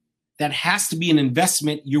began, that has to be an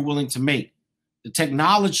investment you're willing to make, the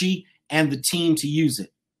technology and the team to use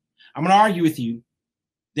it. I'm going to argue with you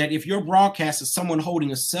that if your broadcast is someone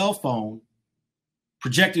holding a cell phone,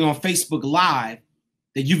 projecting on Facebook Live,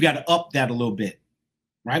 that you've got to up that a little bit,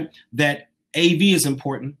 right? That AV is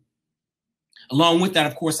important. Along with that,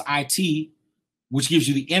 of course, IT, which gives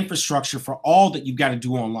you the infrastructure for all that you've got to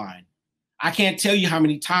do online. I can't tell you how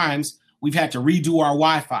many times we've had to redo our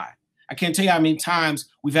Wi-Fi. I can't tell you how many times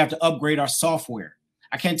we've had to upgrade our software.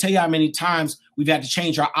 I can't tell you how many times we've had to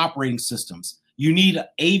change our operating systems. You need an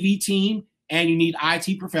AV team and you need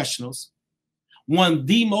IT professionals. One of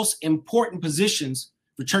the most important positions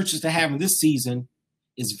for churches to have in this season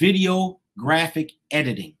is video graphic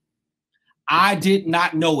editing. I did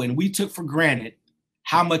not know, and we took for granted,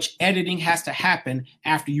 how much editing has to happen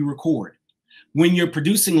after you record. When you're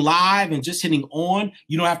producing live and just hitting on,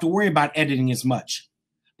 you don't have to worry about editing as much.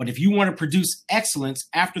 But if you want to produce excellence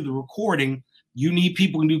after the recording, you need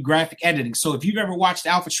people who do graphic editing. So if you've ever watched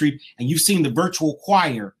Alpha Street and you've seen the virtual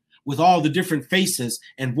choir with all the different faces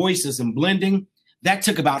and voices and blending, that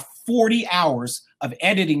took about 40 hours of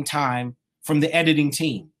editing time from the editing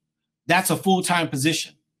team. That's a full-time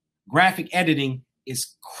position. Graphic editing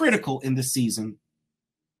is critical in this season.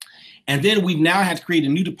 And then we've now had to create a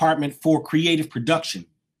new department for creative production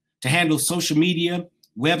to handle social media,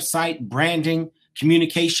 website, branding,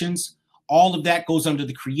 communications. All of that goes under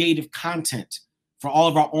the creative content for all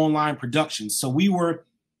of our online productions. So we were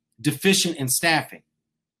deficient in staffing.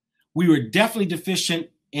 We were definitely deficient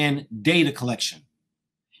in data collection.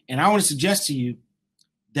 And I want to suggest to you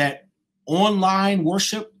that online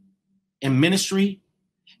worship and ministry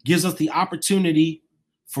gives us the opportunity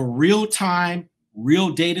for real-time, real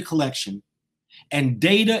data collection. And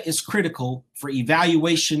data is critical for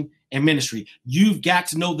evaluation and ministry. You've got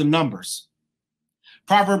to know the numbers.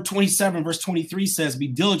 Proverbs 27 verse 23 says, be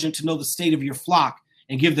diligent to know the state of your flock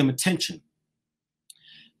and give them attention.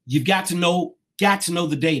 You've got to know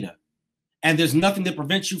the data. And there's nothing that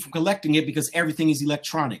prevents you from collecting it because everything is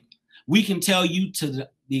electronic. We can tell you to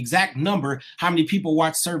the exact number how many people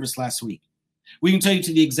watched service last week. We can tell you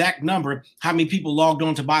to the exact number how many people logged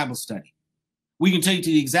on to Bible study. We can tell you to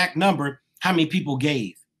the exact number how many people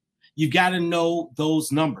gave. You've got to know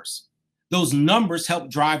those numbers. Those numbers help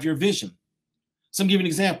drive your vision. So I'm giving an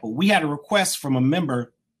example. We had a request from a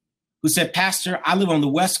member who said, Pastor, I live on the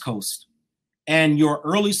West Coast and your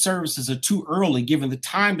early services are too early given the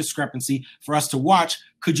time discrepancy for us to watch.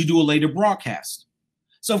 Could you do a later broadcast?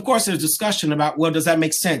 So of course there's discussion about, well, does that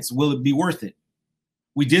make sense? Will it be worth it?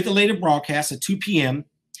 We did the later broadcast at 2 p.m.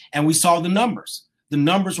 and we saw the numbers. The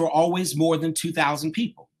numbers were always more than 2,000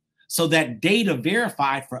 people. So that data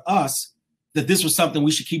verified for us that this was something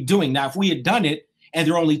we should keep doing. Now, if we had done it and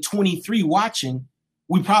there are only 23 watching,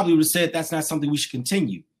 we probably would have said that's not something we should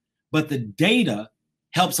continue. But the data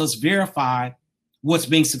helps us verify what's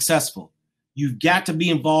being successful. You've got to be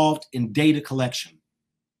involved in data collection.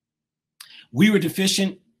 We were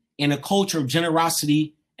deficient in a culture of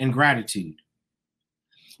generosity and gratitude.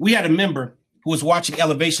 We had a member who was watching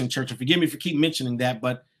Elevation Church, and forgive me for keep mentioning that,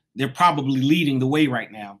 but they're probably leading the way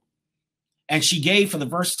right now. And she gave for the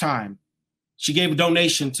first time, she gave a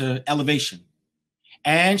donation to Elevation.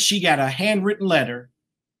 And she got a handwritten letter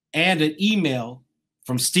and an email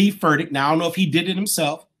from Steve Furtick. Now, I don't know if he did it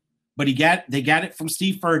himself, but they got it from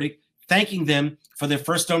Steve Furtick, thanking them for their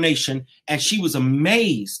first donation. And she was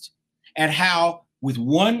amazed at how, with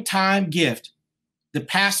one-time gift, the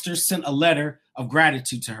pastor sent a letter of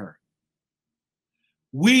gratitude to her.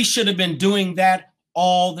 We should have been doing that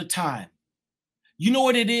all the time. You know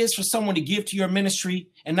what it is for someone to give to your ministry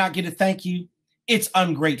and not get a thank you? It's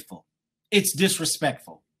ungrateful. It's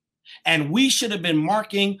disrespectful. And we should have been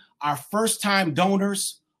marking our first-time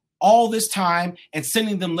donors all this time and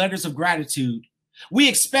sending them letters of gratitude. We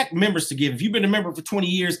expect members to give. If you've been a member for 20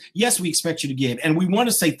 years, yes, we expect you to give. And we want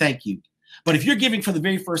to say thank you. But if you're giving for the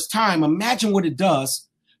very first time, imagine what it does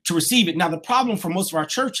to receive it. Now, the problem for most of our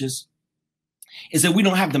churches is that we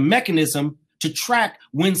don't have the mechanism to track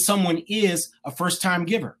when someone is a first-time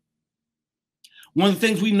giver. One of the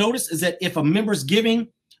things we noticed is that if a member's giving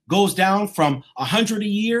goes down from $100 a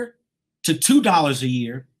year to $2 a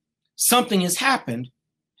year, something has happened,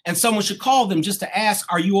 and someone should call them just to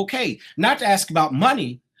ask, are you okay? Not to ask about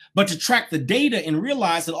money, but to track the data and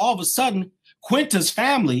realize that all of a sudden, Quinta's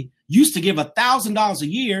family used to give $1,000 a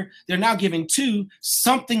year. They're now giving $2,000.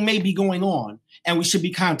 Something may be going on, and we should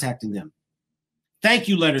be contacting them. Thank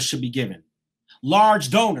you letters should be given. Large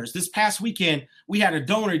donors. This past weekend, we had a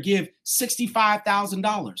donor give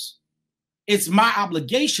 $65,000. It's my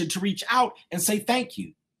obligation to reach out and say thank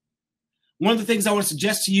you. One of the things I want to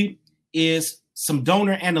suggest to you is some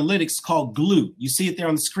donor analytics called Glue. You see it there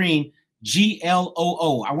on the screen,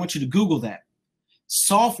 GLOO. I want you to Google that.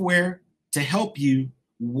 Software to help you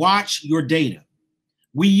watch your data.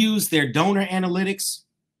 We use their donor analytics,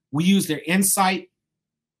 we use their insight,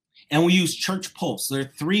 and we use Church Pulse. There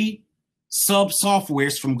are 3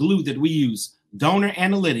 sub-softwares from Glue that we use: Donor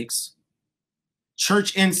Analytics,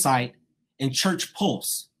 Church Insight, and Church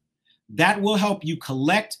Pulse. That will help you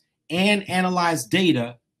collect and analyze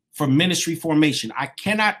data for ministry formation. I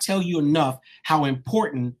cannot tell you enough how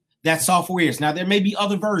important that software is. Now, there may be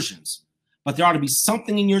other versions, but there ought to be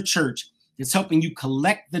something in your church that's helping you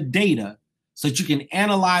collect the data so that you can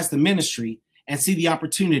analyze the ministry and see the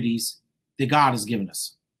opportunities that God has given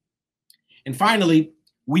us. And finally,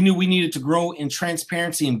 we knew we needed to grow in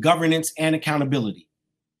transparency and governance and accountability.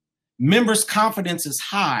 Members' confidence is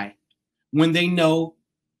high when they know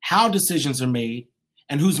how decisions are made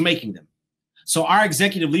and who's making them. So our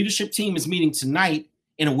executive leadership team is meeting tonight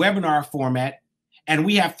in a webinar format, and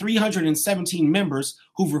we have 317 members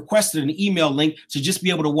who've requested an email link to just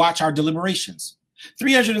be able to watch our deliberations.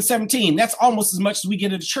 317, that's almost as much as we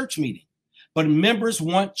get at a church meeting. But members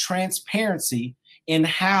want transparency in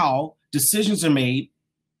how decisions are made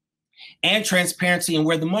and transparency in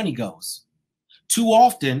where the money goes. Too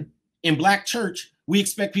often in Black church, we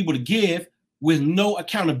expect people to give with no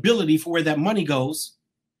accountability for where that money goes,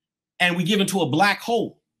 and we give into a black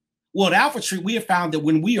hole. Well, at Alpha Street, we have found that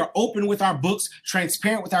when we are open with our books,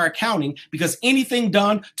 transparent with our accounting, because anything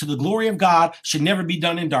done to the glory of God should never be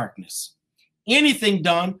done in darkness. Anything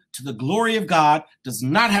done to the glory of God does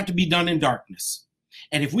not have to be done in darkness.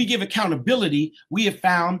 And if we give accountability, we have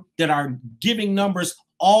found that our giving numbers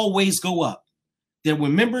always go up. That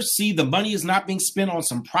when members see the money is not being spent on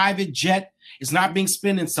some private jet, it's not being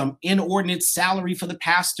spent in some inordinate salary for the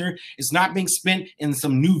pastor, it's not being spent in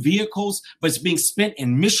some new vehicles, but it's being spent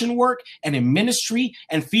in mission work and in ministry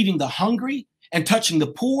and feeding the hungry and touching the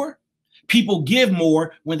poor, people give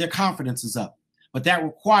more when their confidence is up. But that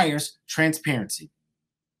requires transparency.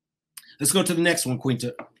 Let's go to the next one,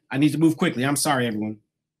 Quinta. I need to move quickly. I'm sorry, everyone.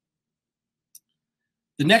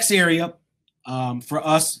 The next area for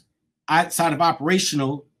us outside of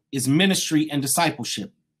operational is ministry and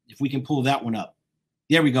discipleship. If we can pull that one up.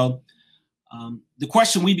 There we go. The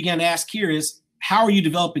question we began to ask here is, how are you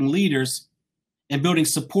developing leaders and building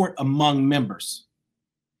support among members?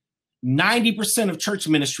 90% of church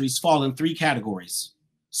ministries fall in 3 categories: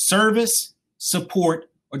 service, support,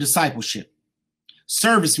 or discipleship.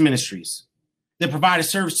 Service ministries that provide a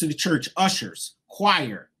service to the church: ushers,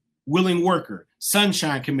 choir, willing worker,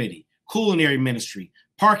 sunshine committee, culinary ministry,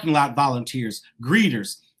 parking lot volunteers,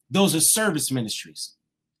 greeters. Those are service ministries.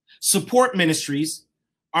 Support ministries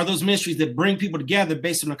are those ministries that bring people together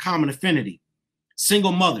based on a common affinity.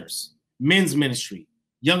 Single mothers, men's ministry,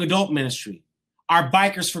 young adult ministry, our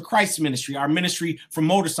Bikers for Christ ministry, our ministry for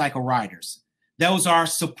motorcycle riders. Those are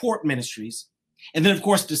support ministries. And then, of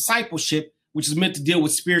course, discipleship, which is meant to deal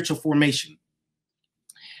with spiritual formation.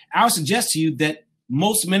 I would suggest to you that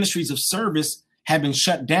most ministries of service have been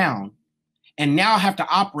shut down and now have to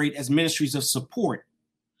operate as ministries of support.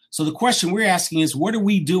 So the question we're asking is, what are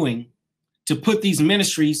we doing to put these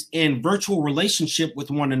ministries in virtual relationship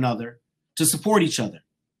with one another to support each other?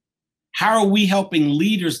 How are we helping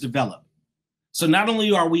leaders develop? So not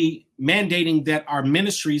only are we mandating that our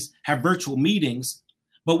ministries have virtual meetings,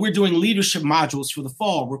 but we're doing leadership modules for the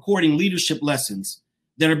fall, recording leadership lessons,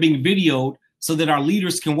 that are being videoed so that our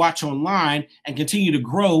leaders can watch online and continue to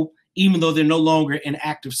grow, even though they're no longer in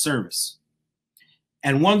active service.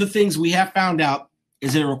 And one of the things we have found out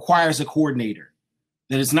is that it requires a coordinator,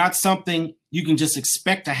 that it's not something you can just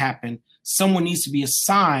expect to happen. Someone needs to be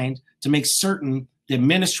assigned to make certain that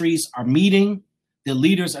ministries are meeting, that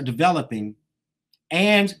leaders are developing,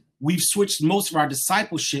 and we've switched most of our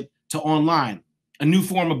discipleship to online. A new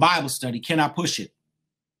form of Bible study, cannot push it.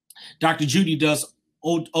 Dr. Judy does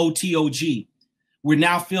OTOG. We're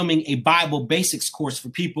now filming a Bible basics course for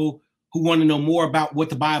people who want to know more about what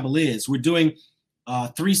the Bible is. We're doing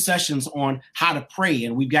 3 sessions on how to pray,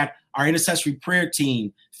 and we've got our intercessory prayer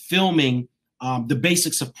team filming the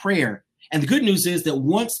basics of prayer. And the good news is that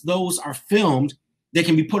once those are filmed, they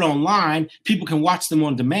can be put online. People can watch them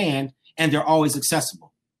on demand, and they're always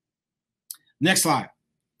accessible. Next slide.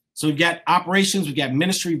 So we've got operations, we've got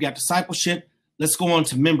ministry, we've got discipleship. Let's go on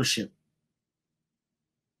to membership.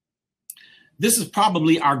 This is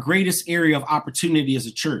probably our greatest area of opportunity as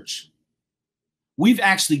a church. We've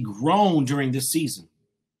actually grown during this season.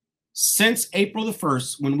 Since April the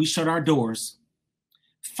 1st, when we shut our doors,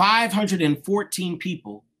 514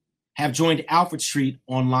 people have joined Alfred Street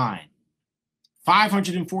online.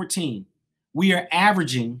 514. We are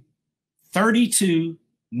averaging 32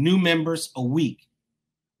 new members a week,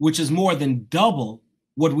 which is more than double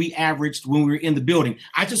what we averaged when we were in the building.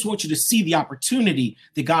 I just want you to see the opportunity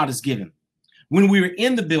that God has given. When we were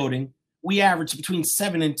in the building, we averaged between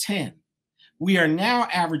 7 and 10. We are now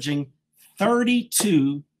averaging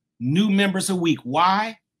 32 new members a week.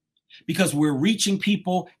 Why? Because we're reaching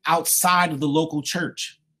people outside of the local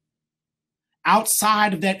church.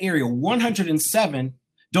 Outside of that area, 107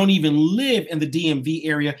 don't even live in the DMV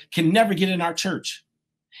area, can never get in our church.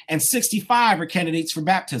 And 65 are candidates for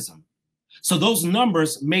baptism. So those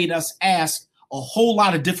numbers made us ask a whole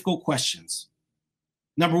lot of difficult questions.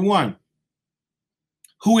 Number one,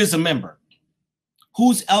 who is a member?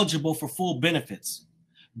 Who's eligible for full benefits?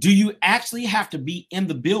 Do you actually have to be in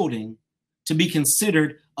the building to be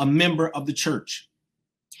considered a member of the church?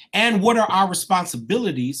 And what are our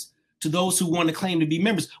responsibilities to those who want to claim to be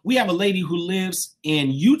members? We have a lady who lives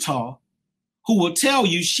in Utah who will tell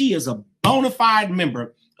you she is a bona fide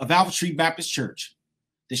member of Alfred Street Baptist Church,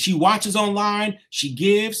 that she watches online, she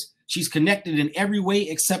gives, she's connected in every way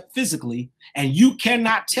except physically, and you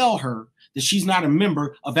cannot tell her that she's not a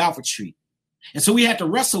member of Alfred Street. And so we have to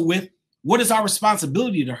wrestle with, what is our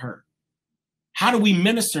responsibility to her? How do we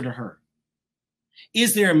minister to her?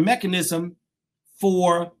 Is there a mechanism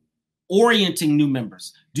for orienting new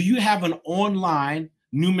members? Do you have an online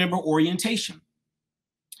new member orientation?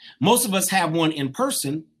 Most of us have one in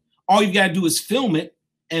person. All you've got to do is film it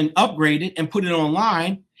and upgrade it and put it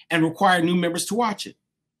online and require new members to watch it.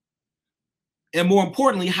 And more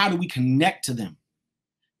importantly, how do we connect to them?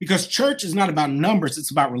 Because church is not about numbers,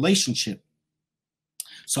 it's about relationship.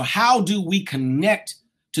 So how do we connect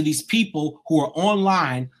to these people who are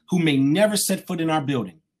online who may never set foot in our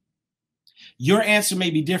building? Your answer may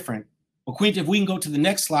be different, but Quinta, if we can go to the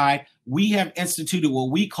next slide, we have instituted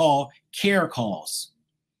what we call care calls.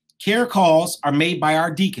 Care calls are made by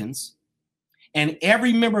our deacons, and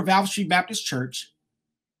every member of Alfred Street Baptist Church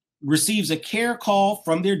receives a care call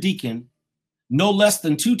from their deacon no less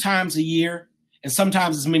than 2 times a year, and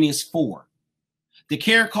sometimes as many as 4. The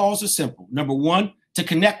care calls are simple. Number one, to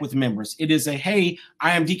connect with members. It is a, hey,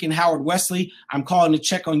 I am Deacon Howard Wesley. I'm calling to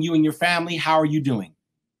check on you and your family. How are you doing?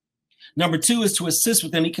 Number 2 is to assist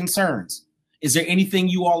with any concerns. Is there anything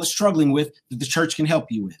you all are struggling with that the church can help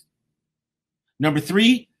you with? Number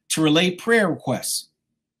 3, to relay prayer requests.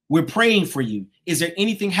 We're praying for you. Is there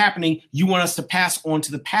anything happening you want us to pass on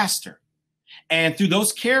to the pastor? And through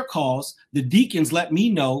those care calls, the deacons let me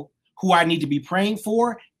know who I need to be praying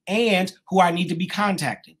for and who I need to be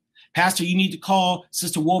contacting. Pastor, you need to call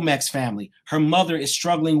Sister Womack's family. Her mother is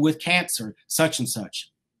struggling with cancer, such and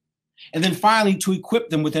such. And then finally, to equip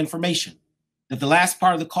them with information. That the last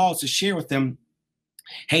part of the call is to share with them,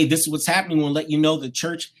 hey, this is what's happening. We'll let you know the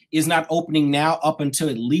church is not opening now up until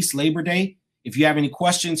at least Labor Day. If you have any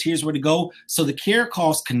questions, here's where to go. So the care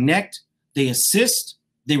calls connect, they assist,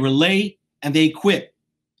 they relay, and they equip.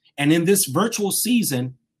 And in this virtual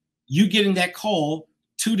season, you getting that call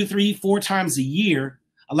 2 to 3, 4 times a year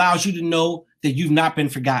allows you to know that you've not been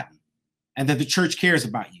forgotten and that the church cares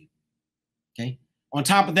about you. Okay. On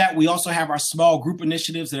top of that, we also have our small group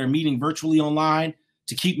initiatives that are meeting virtually online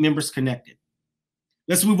to keep members connected.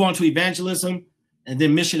 Let's move on to evangelism and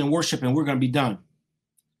then mission and worship, and we're going to be done.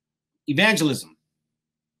 Evangelism.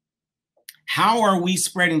 How are we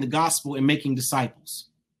spreading the gospel and making disciples?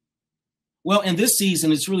 Well, in this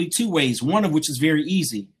season, it's really 2 ways, one of which is very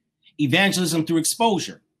easy. evangelism through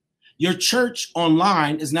exposure. Your church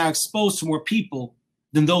online is now exposed to more people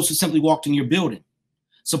than those who simply walked in your building.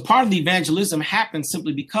 So part of the evangelism happens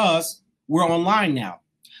simply because we're online now.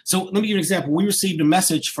 So let me give you an example. We received a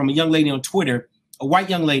message from a young lady on Twitter, a white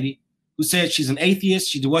young lady who said she's an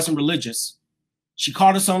atheist. She wasn't religious. She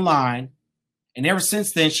called us online. And ever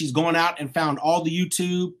since then, she's gone out and found all the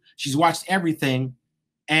YouTube. She's watched everything.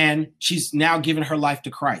 And she's now given her life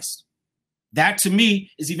to Christ. That to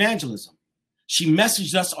me is evangelism. She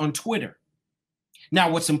messaged us on Twitter. Now,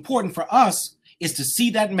 what's important for us is to see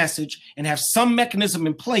that message and have some mechanism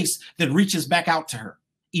in place that reaches back out to her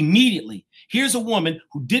immediately. Here's a woman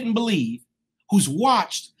who didn't believe, who's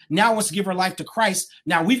watched, now wants to give her life to Christ.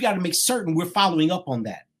 Now we've got to make certain we're following up on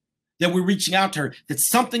that we're reaching out to her, that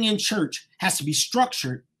something in church has to be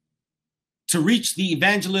structured to reach the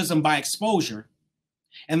evangelism by exposure.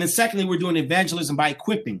 And then secondly, we're doing evangelism by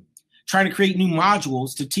equipping, trying to create new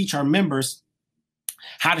modules to teach our members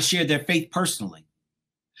how to share their faith personally.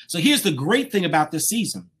 So here's the great thing about this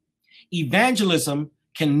season. Evangelism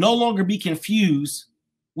can no longer be confused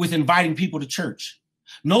with inviting people to church.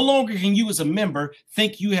 No longer can you as a member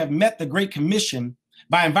think you have met the Great Commission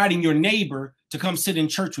by inviting your neighbor to come sit in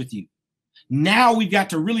church with you. Now we've got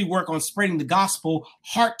to really work on spreading the gospel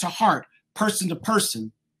heart to heart, person to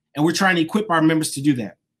person, and we're trying to equip our members to do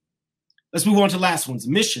that. Let's move on to the last ones,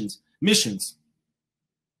 missions.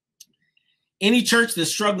 Any church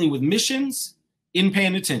that's struggling with missions isn't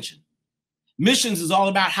paying attention. Missions is all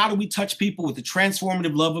about how do we touch people with the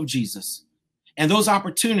transformative love of Jesus. And those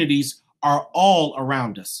opportunities are all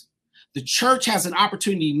around us. The church has an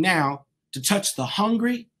opportunity now to touch the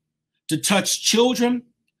hungry, to touch children,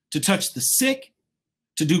 to touch the sick,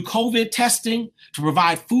 to do COVID testing, to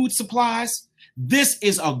provide food supplies. This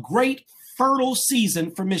is a great fertile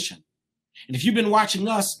season for mission. And if you've been watching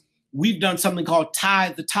us, we've done something called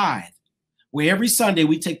Tithe the Tithe, where every Sunday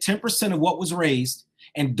we take 10% of what was raised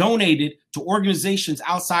and donate it to organizations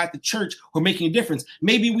outside the church who are making a difference.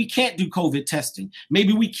 Maybe we can't do COVID testing.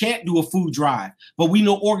 Maybe we can't do a food drive, but we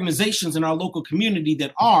know organizations in our local community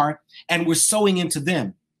that are, and we're sowing into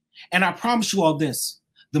them. And I promise you all this,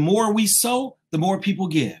 the more we sow, the more people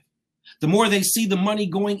give. The more they see the money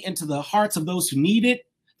going into the hearts of those who need it,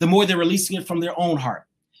 the more they're releasing it from their own heart.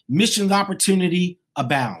 Missions opportunity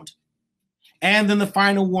abound. And then the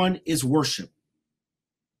final one is worship.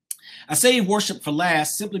 I say worship for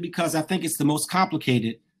last simply because I think it's the most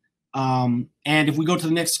complicated. And if we go to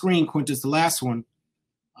the next screen, Quintus, the last one,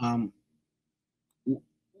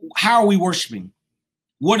 how are we worshiping?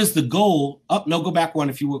 What is the goal? No, go back one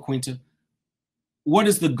if you will, Quinta. What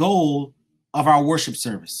is the goal of our worship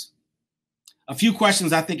service? A few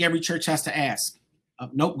questions I think every church has to ask.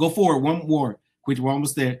 Nope, go forward. One more. Quinta, we're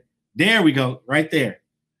almost there. There we go, right there.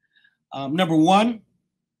 Number one,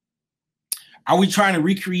 are we trying to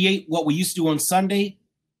recreate what we used to do on Sunday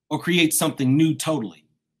or create something new totally?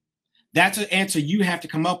 That's an answer you have to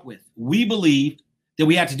come up with. We believe that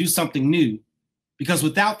we have to do something new because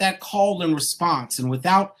without that call and response and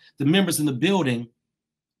without the members in the building,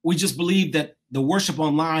 we just believe that the worship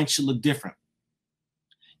online should look different.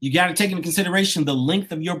 You got to take into consideration the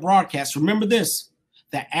length of your broadcast. Remember this,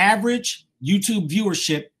 the average YouTube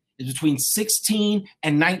viewership is between 16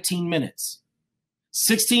 and 19 minutes.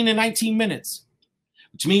 16 and 19 minutes,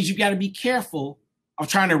 which means you got to be careful of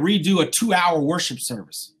trying to redo a 2-hour worship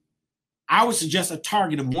service. I would suggest a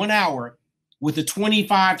target of 1 hour with a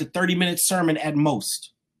 25 to 30-minute sermon at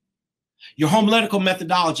most. Your homiletical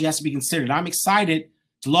methodology has to be considered. I'm excited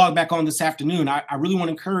to log back on this afternoon. I really want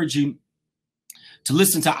to encourage you to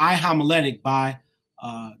listen to iHomiletic by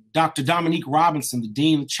Dr. Dominique Robinson, the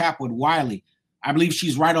Dean of Chapel at Wiley. I believe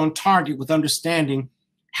she's right on target with understanding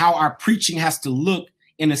how our preaching has to look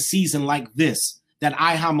in a season like this, that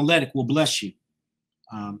iHomiletic will bless you.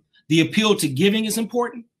 The appeal to giving is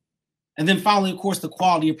important. And then finally, of course, the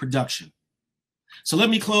quality of production. So let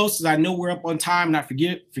me close, because I know we're up on time, and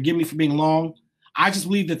forgive me for being long. I just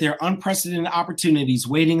believe that there are unprecedented opportunities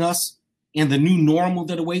waiting us in the new normal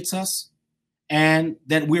that awaits us, and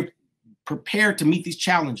that we're prepared to meet these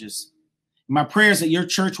challenges. My prayer is that your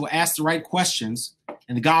church will ask the right questions,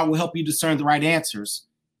 and that God will help you discern the right answers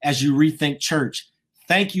as you rethink church.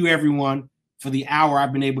 Thank you, everyone, for the hour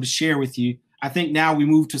I've been able to share with you. I think now we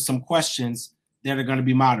move to some questions that are going to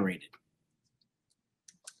be moderated.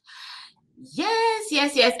 Yes.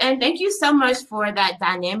 And thank you so much for that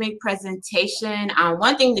dynamic presentation.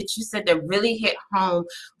 One thing that you said that really hit home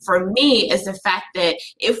for me is the fact that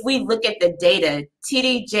if we look at the data,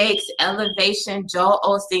 TD Jakes, Elevation, Joel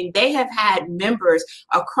Osteen, they have had members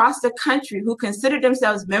across the country who consider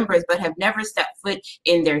themselves members but have never stepped foot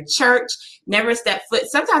in their church, never stepped foot,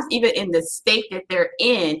 sometimes even in the state that they're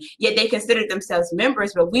in, yet they consider themselves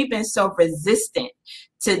members, but we've been so resistant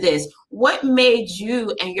to this. What made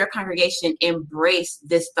you and your congregation embrace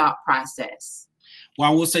this thought process?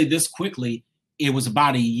 Well, I will say this quickly. It was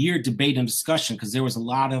about a year debate and discussion because there was a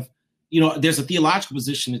lot of, there's a theological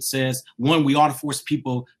position that says, one, we ought to force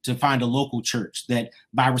people to find a local church, that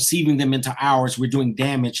by receiving them into ours, we're doing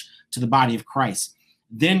damage to the body of Christ.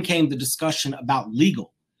 Then came the discussion about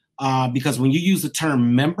legal, because when you use the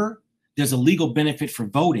term member, there's a legal benefit for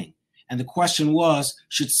voting. And the question was,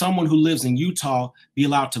 should someone who lives in Utah be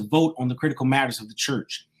allowed to vote on the critical matters of the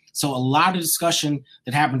church? So a lot of discussion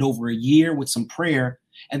that happened over a year with some prayer.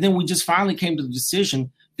 And then we just finally came to the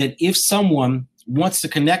decision that if someone wants to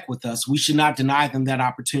connect with us, we should not deny them that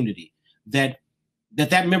opportunity, that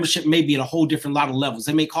membership may be at a whole different lot of levels.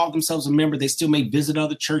 They may call themselves a member. They still may visit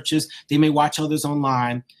other churches. They may watch others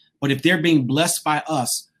online. But if they're being blessed by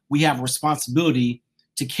us, we have a responsibility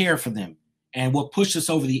to care for them. And what pushed us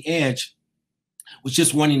over the edge was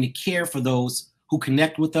just wanting to care for those who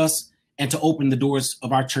connect with us and to open the doors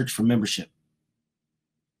of our church for membership.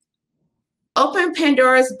 Open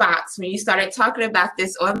Pandora's box when you started talking about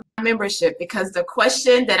this online membership, because the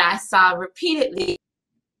question that I saw repeatedly,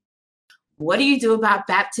 what do you do about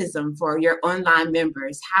baptism for your online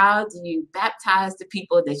members? How do you baptize the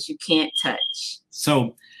people that you can't touch?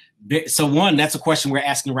 So one, that's a question we're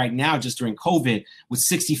asking right now, just during COVID, with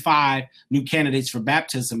 65 new candidates for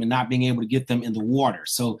baptism and not being able to get them in the water.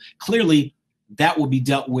 So clearly that will be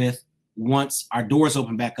dealt with once our doors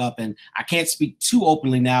open back up. And I can't speak too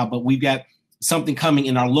openly now, but we've got something coming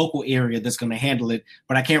in our local area that's going to handle it,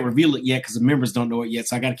 but I can't reveal it yet because the members don't know it yet.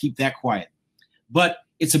 So I got to keep that quiet. But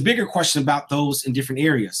it's a bigger question about those in different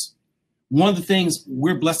areas. One of the things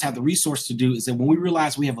we're blessed to have the resource to do is that when we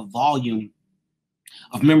realize we have a volume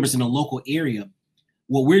of members in a local area,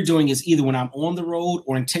 what we're doing is either when I'm on the road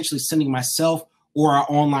or intentionally sending myself or our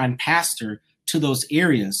online pastor to those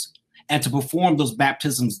areas and to perform those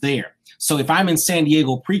baptisms there. So if I'm in San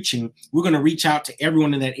Diego preaching, we're going to reach out to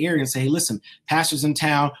everyone in that area and say, hey, listen, pastor's in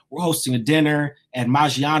town. We're hosting a dinner at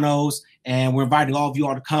Maggiano's, and we're inviting all of you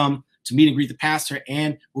all to come to meet and greet the pastor,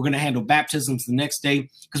 and we're going to handle baptisms the next day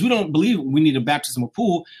because we don't believe we need a baptismal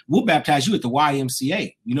pool. We'll baptize you at the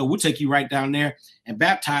YMCA. We'll take you right down there and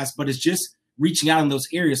baptize, but it's just reaching out in those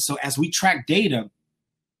areas. So as we track data,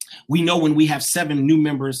 we know when we have 7 new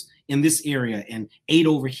members in this area and 8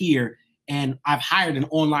 over here, and I've hired an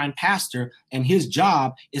online pastor, and his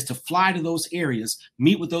job is to fly to those areas,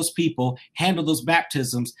 meet with those people, handle those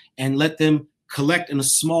baptisms, and let them collect in a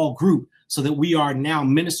small group so that we are now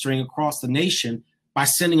ministering across the nation by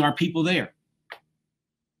sending our people there.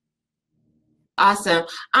 Awesome.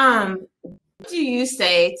 What do you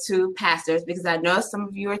say to pastors? Because I know some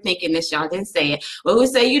of you are thinking this, y'all didn't say it, but we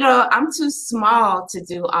say, I'm too small to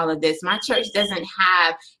do all of this. My church doesn't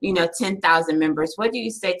have, 10,000 members. What do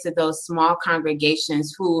you say to those small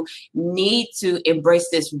congregations who need to embrace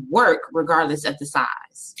this work regardless of the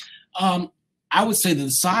size? I would say that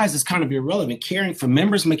the size is kind of irrelevant. Caring for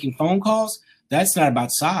members, making phone calls, that's not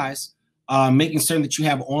about size. Making certain that you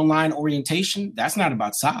have online orientation, that's not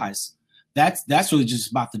about size. That's really just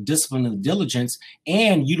about the discipline and the diligence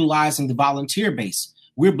and utilizing the volunteer base.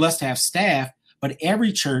 We're blessed to have staff, but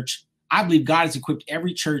every church, I believe God has equipped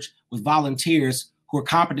every church with volunteers who are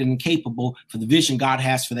competent and capable for the vision God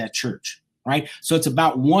has for that church, right? So it's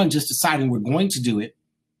about, one, just deciding we're going to do it,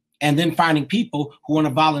 and then finding people who want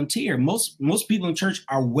to volunteer. Most people in church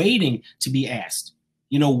are waiting to be asked,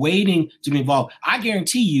 waiting to be involved. I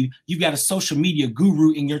guarantee you've got a social media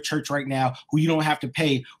guru in your church right now who you don't have to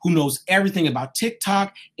pay, who knows everything about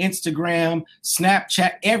TikTok, Instagram,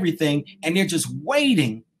 Snapchat, everything. And they're just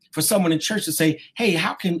waiting for someone in church to say, hey,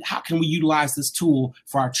 how can we utilize this tool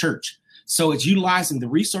for our church? So it's utilizing the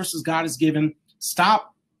resources God has given.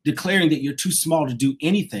 Stop declaring that you're too small to do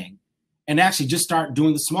anything, and actually just start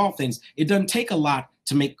doing the small things. It doesn't take a lot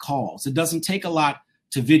to make calls. It doesn't take a lot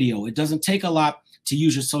to video. It doesn't take a lot to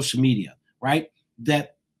use your social media, right?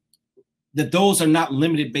 That those are not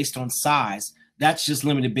limited based on size. That's just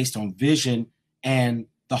limited based on vision and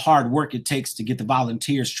the hard work it takes to get the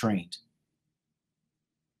volunteers trained.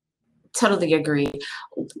 Totally agree.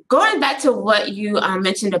 Going back to what you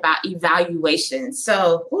mentioned about evaluation.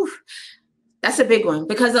 So, that's a big one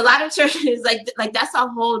because a lot of churches, like that's a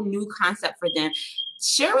whole new concept for them.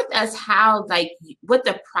 share with us how, like, what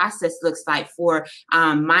the process looks like for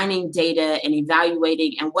mining data and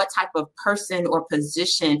evaluating, and what type of person or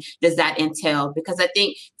position does that entail? Because I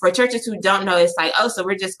think for churches who don't know, it's like, oh, so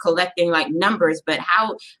we're just collecting like numbers, but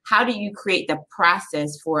how do you create the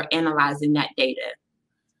process for analyzing that data?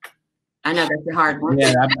 I know that's a hard one.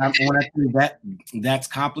 Yeah, I want to say that's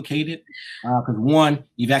complicated because one,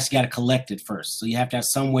 you've actually got to collect it first. So you have to have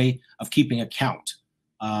some way of keeping a count.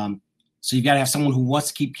 So you've got to have someone who wants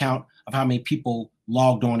to keep count of how many people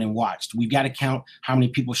logged on and watched. We've got to count how many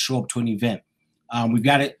people show up to an event. We've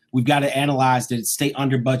got to analyze that it stay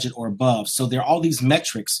under budget or above. So there are all these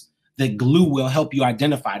metrics that Glue will help you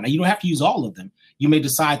identify. Now, you don't have to use all of them. You may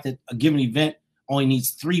decide that a given event only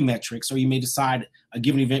needs 3 metrics, or you may decide a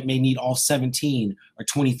given event may need all 17 or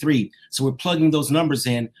 23. So we're plugging those numbers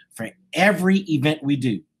in for every event we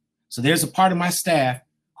do. So there's a part of my staff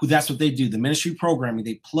who that's what they do, the ministry programming.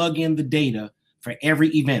 They plug in the data for every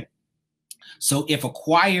event. So if a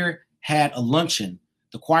choir had a luncheon,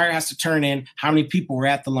 the choir has to turn in how many people were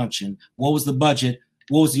at the luncheon, what was the budget,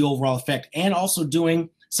 what was the overall effect, and also doing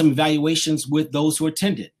some evaluations with those who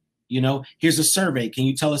attended. You know, here's a survey. Can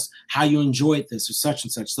you tell us how you enjoyed this or such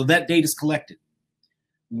and such? So that data is collected.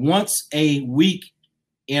 Once a week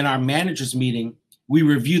in our managers meeting, we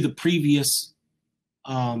review the previous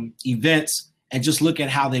events and just look at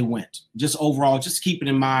how they went. Just overall, just keep it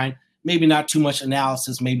in mind. Maybe not too much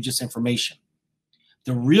analysis, maybe just information.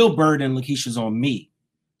 The real burden, LaKesha, is on me.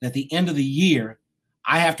 At the end of the year,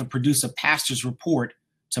 I have to produce a pastor's report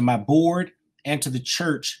to my board and to the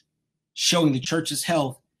church, showing the church's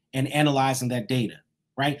health and analyzing that data,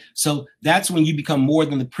 right? So that's when you become more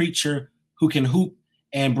than the preacher who can hoop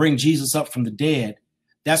and bring Jesus up from the dead.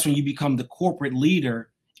 That's when you become the corporate leader,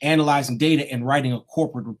 analyzing data and writing a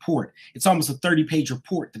corporate report. It's almost a 30-page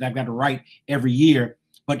report that I've got to write every year,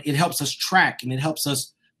 but it helps us track and it helps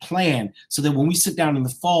us plan so that when we sit down in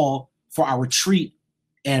the fall for our retreat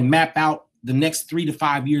and map out the next 3 to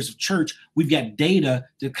 5 years of church, we've got data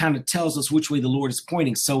that kind of tells us which way the Lord is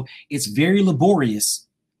pointing. So it's very laborious,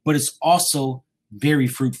 but it's also very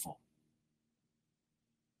fruitful.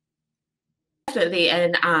 Definitely.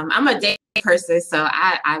 And I'm a data person, so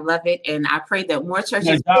I love it. And I pray that more churches.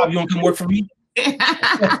 You want to come work for me?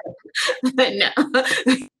 No,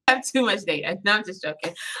 I have too much data. No, I'm just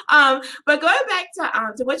joking. But going back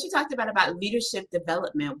to what you talked about leadership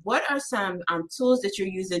development, what are some tools that you're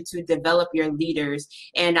using to develop your leaders?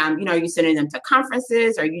 And you know, are you sending them to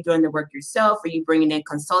conferences? Are you doing the work yourself? Are you bringing in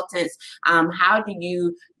consultants? How do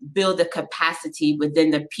you build the capacity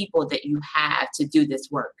within the people that you have to do this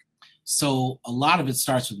work? So a lot of it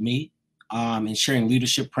starts with me and sharing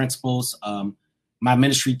leadership principles. My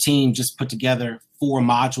ministry team just put together 4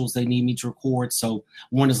 modules they need me to record. So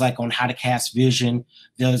one is like on how to cast vision.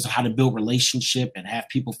 The other is how to build relationship and have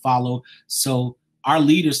people follow. So our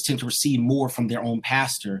leaders tend to receive more from their own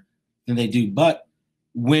pastor than they do. But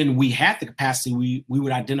when we had the capacity, we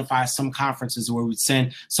would identify some conferences where we'd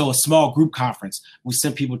send, so a small group conference, we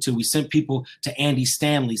sent people to Andy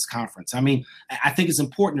Stanley's conference. I mean, I think it's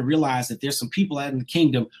important to realize that there's some people out in the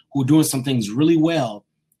kingdom who are doing some things really well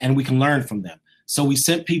and we can learn from them. So we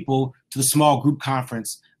sent people to the small group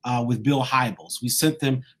conference with Bill Hybels. We sent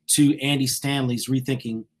them to Andy Stanley's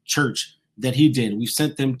Rethinking Church that he did. We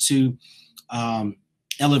sent them to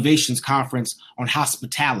Elevation's conference on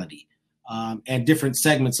hospitality and different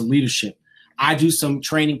segments of leadership. I do some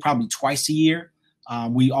training probably twice a year.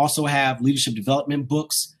 We also have leadership development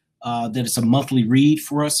books that is a monthly read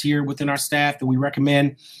for us here within our staff that we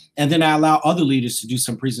recommend. And then I allow other leaders to do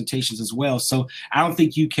some presentations as well. So I don't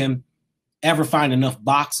think you can ever find enough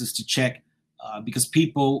boxes to check because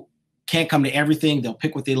people can't come to everything. They'll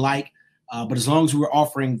pick what they like. But as long as we're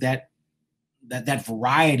offering that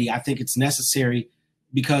variety, I think it's necessary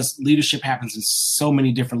because leadership happens in so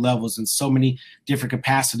many different levels and so many different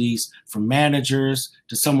capacities, from managers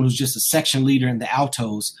to someone who's just a section leader in the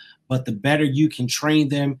altos. But the better you can train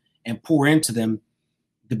them and pour into them,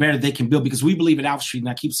 the better they can build. Because we believe at Alpha Street, and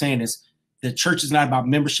I keep saying this, the church is not about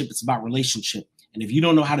membership, it's about relationship. And if you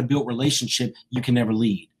don't know how to build relationship, you can never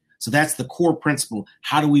lead. So that's the core principle.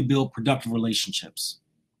 How do we build productive relationships?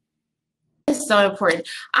 It's so important.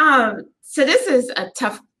 So this is a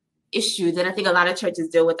tough issue that I think a lot of churches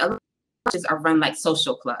deal with. churches are run like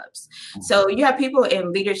social clubs. So you have people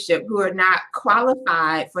in leadership who are not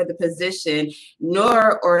qualified for the position,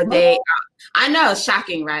 nor are they. I know,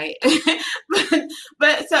 shocking, right?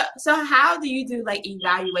 but so how do you do like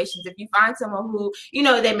evaluations if you find someone who, you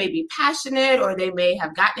know, they may be passionate or they may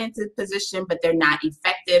have gotten into the position, but they're not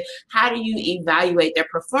effective? How do you evaluate their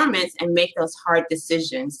performance and make those hard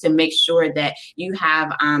decisions to make sure that you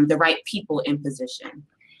have the right people in position?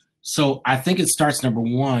 So I think it starts, number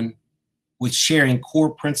one, with sharing core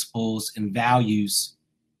principles and values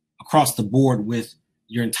across the board with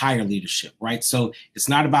your entire leadership, right? So it's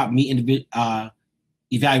not about me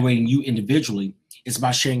evaluating you individually. It's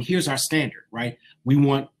about sharing, here's our standard, right? We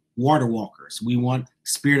want water walkers. We want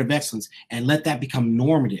spirit of excellence, and let that become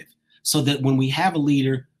normative so that when we have a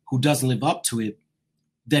leader who doesn't live up to it,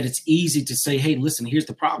 that it's easy to say, hey, listen, here's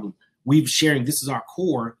the problem. We've sharing, this is our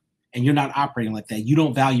core, and you're not operating like that. You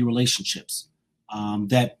don't value relationships,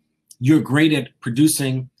 that you're great at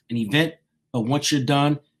producing an event, but once you're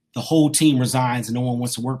done, the whole team resigns and no one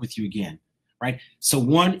wants to work with you again, right? So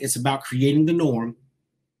one, it's about creating the norm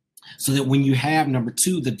so that when you have, number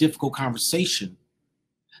two, the difficult conversation,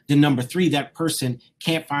 then number three, that person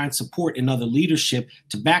can't find support in other leadership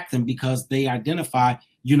to back them because they identify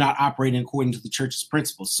you're not operating according to the church's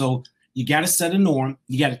principles. So you got to set a norm,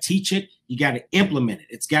 you got to teach it, you got to implement it.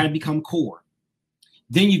 It's got to become core.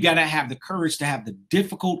 Then you got to have the courage to have the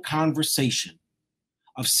difficult conversation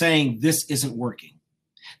of saying this isn't working.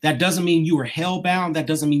 That doesn't mean you are hellbound. That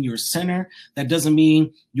doesn't mean you're a sinner. That doesn't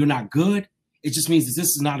mean you're not good. It just means that this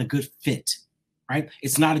is not a good fit, right?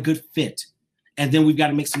 It's not a good fit. And then we've got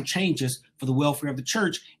to make some changes for the welfare of the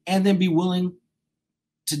church and then be willing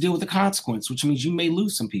to deal with the consequence, which means you may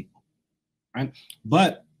lose some people, right?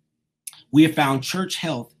 But we have found church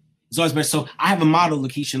health is always better. So I have a motto,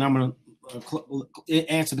 LaKesha, and I'm going to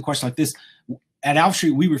answer the question like this. At Alpha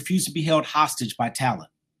Street, we refuse to be held hostage by talent.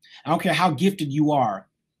 I don't care how gifted you are.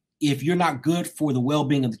 If you're not good for the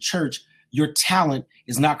well-being of the church, your talent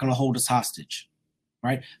is not going to hold us hostage,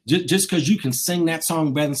 right? Just because you can sing that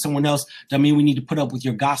song better than someone else doesn't mean we need to put up with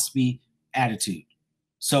your gossipy attitude.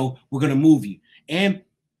 So we're going to move you. And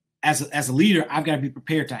as a leader, I've got to be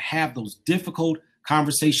prepared to have those difficult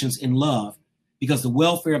conversations in love because the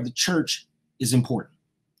welfare of the church is important.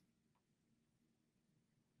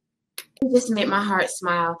 It just made my heart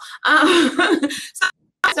smile. So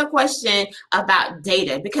that's a question about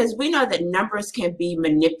data, because we know that numbers can be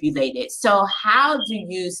manipulated. So how do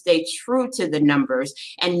you stay true to the numbers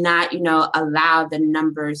and not, allow the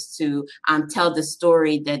numbers to tell the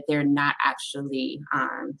story that they're not actually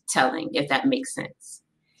telling, if that makes sense?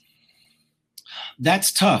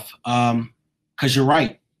 That's tough because you're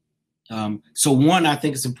right. So one, I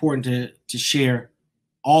think it's important to share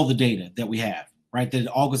all the data that we have, right? That it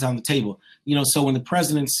all goes on the table. So when the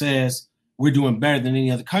president says we're doing better than any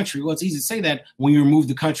other country, well, it's easy to say that when you remove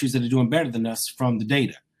the countries that are doing better than us from the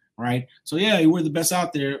data, right? So yeah, we're the best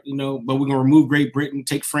out there, but we're going to remove Great Britain,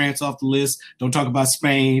 take France off the list, don't talk about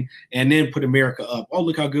Spain, and then put America up. Oh,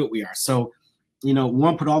 look how good we are. So,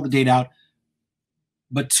 one, put all the data out.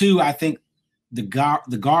 But two, I think the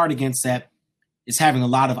guard against that is having a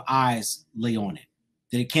lot of eyes lay on it,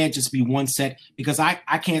 that it can't just be one set, because I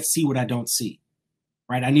can't see what I don't see,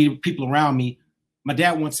 right? I need people around me. My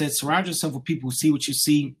dad once said, surround yourself with people who see what you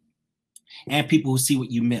see and people who see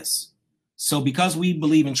what you miss. So because we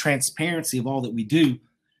believe in transparency of all that we do,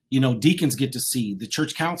 deacons get to see, the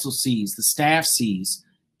church council sees, the staff sees.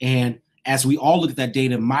 And as we all look at that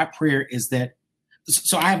data, my prayer is that,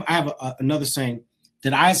 so I have another saying,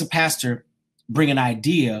 that I as a pastor bring an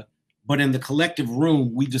idea, but in the collective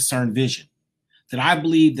room, we discern vision. That I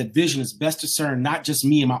believe that vision is best discerned, not just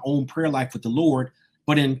me and my own prayer life with the Lord,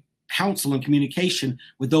 but in counsel and communication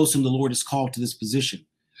with those whom the Lord has called to this position.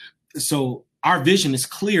 So our vision is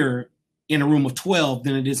clearer in a room of 12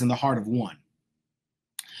 than it is in the heart of one.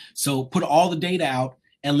 So put all the data out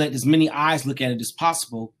and let as many eyes look at it as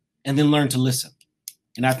possible, and then learn to listen.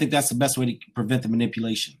 And I think that's the best way to prevent the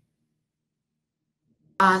manipulation.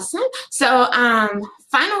 Awesome. So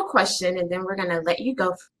final question, and then we're going to let you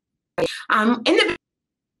go. In the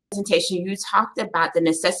presentation, you talked about the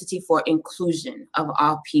necessity for inclusion of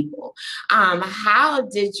all people. How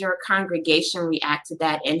did your congregation react to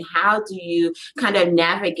that? And how do you kind of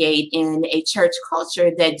navigate in a church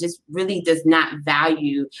culture that just really does not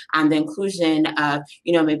value the inclusion of,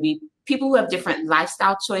 maybe people who have different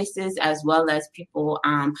lifestyle choices, as well as people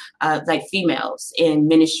like females in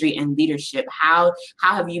ministry and leadership? How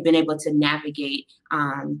have you been able to navigate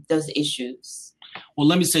those issues? Well,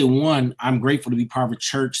 let me say, one, I'm grateful to be part of a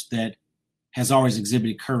church that has always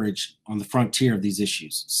exhibited courage on the frontier of these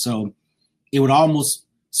issues. So it would almost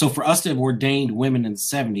So for us to have ordained women in the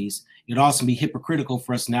 70s, it'd also be hypocritical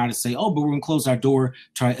for us now to say, oh, but we're going to close our door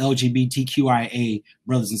to our LGBTQIA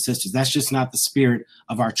brothers and sisters. That's just not the spirit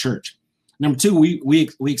of our church. Number two, we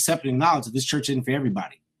accept and acknowledge that this church isn't for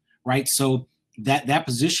everybody, right? So that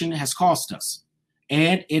position has cost us,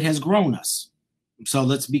 and it has grown us. So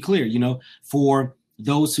let's be clear, for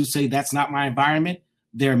those who say that's not my environment,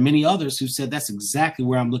 there are many others who said that's exactly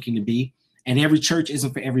where I'm looking to be, and every church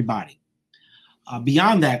isn't for everybody.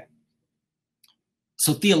 Beyond that,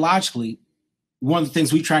 so theologically, one of the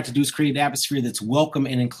things we try to do is create an atmosphere that's welcome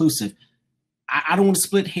and inclusive. I don't want to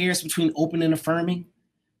split hairs between open and affirming,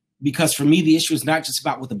 because for me, the issue is not just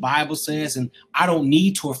about what the Bible says, and I don't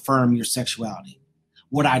need to affirm your sexuality.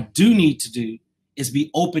 What I do need to do is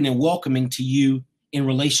be open and welcoming to you in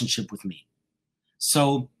relationship with me.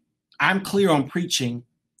 So I'm clear on preaching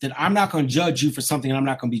that I'm not going to judge you for something and I'm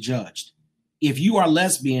not going to be judged. If you are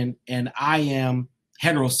lesbian and I am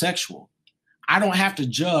heterosexual, I don't have to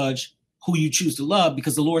judge who you choose to love,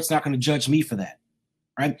 because the Lord's not going to judge me for that,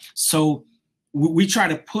 right? So we try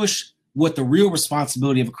to push what the real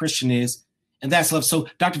responsibility of a Christian is, and that's love. So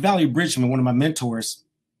Dr. Valerie Bridgman, one of my mentors,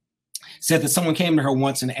 said that someone came to her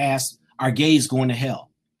once and asked, are gays going to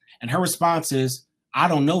hell? And her response is, I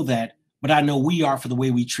don't know that, but I know we are for the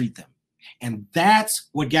way we treat them. And that's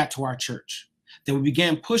what got to our church, that we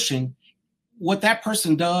began pushing what that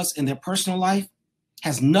person does in their personal life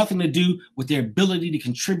has nothing to do with their ability to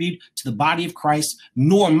contribute to the body of Christ,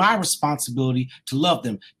 nor my responsibility to love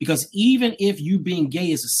them. Because even if you being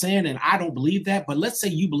gay is a sin, and I don't believe that, but let's say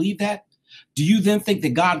you believe that, do you then think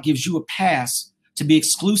that God gives you a pass to be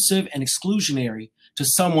exclusive and exclusionary to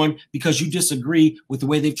someone because you disagree with the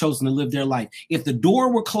way they've chosen to live their life? If the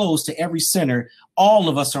door were closed to every sinner, all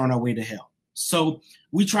of us are on our way to hell. So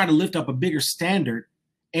we try to lift up a bigger standard,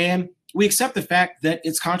 and we accept the fact that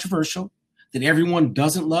it's controversial, that everyone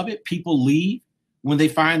doesn't love it. People leave when they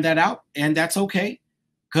find that out, and that's okay,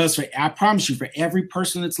 because I promise you, for every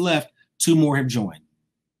person that's left, 2 more have joined.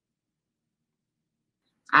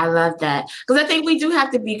 I love that, because I think we do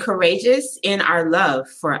have to be courageous in our love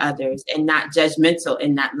for others and not judgmental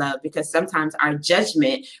in that love, because sometimes our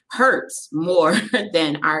judgment hurts more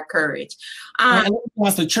than our courage. And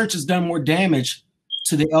the church has done more damage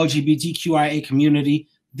to the LGBTQIA community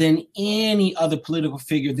than any other political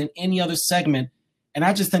figure, than any other segment. And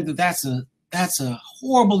I just think that that's a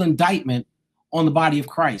horrible indictment on the body of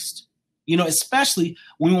Christ, especially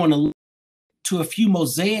when we want to look to a few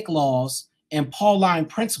Mosaic laws and Pauline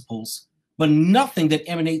principles, but nothing that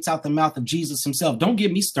emanates out the mouth of Jesus himself. Don't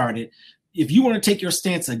get me started. If you want to take your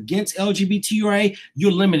stance against LGBTQIA,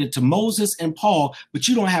 you're limited to Moses and Paul, but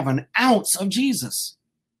you don't have an ounce of Jesus.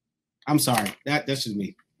 I'm sorry, that's just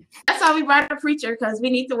me. That's why we brought a preacher, because we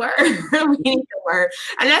need the word. We need the word.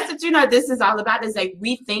 And that's what, this is all about, is like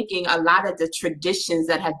rethinking a lot of the traditions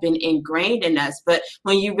that have been ingrained in us. But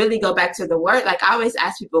when you really go back to the word, like I always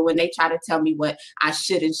ask people when they try to tell me what I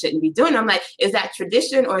should and shouldn't be doing, I'm like, is that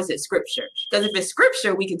tradition or is it scripture? Because if it's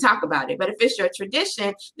scripture, we can talk about it. But if it's your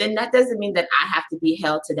tradition, then that doesn't mean that I have to be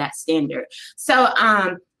held to that standard. So,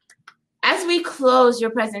 as we close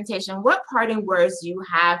your presentation, what parting words do you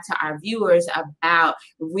have to our viewers about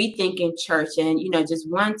rethinking church, and just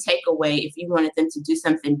one takeaway if you wanted them to do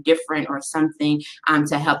something different or something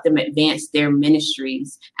to help them advance their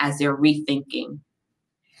ministries as they're rethinking?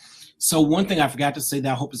 So one thing I forgot to say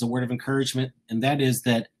that I hope is a word of encouragement, and that is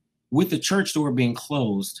that with the church door being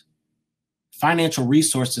closed, financial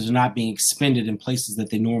resources are not being expended in places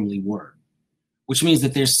that they normally were, which means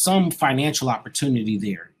that there's some financial opportunity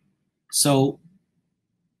there. So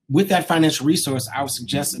with that financial resource, I would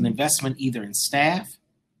suggest an investment either in staff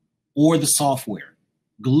or the software.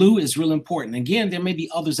 Glue is real important. Again, there may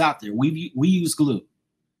be others out there. We use Glue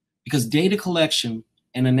because data collection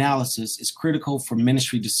and analysis is critical for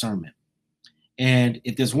ministry discernment. And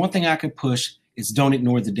if there's one thing I could push, it's don't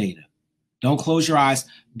ignore the data. Don't close your eyes.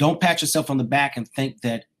 Don't pat yourself on the back and think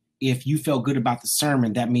that if you felt good about the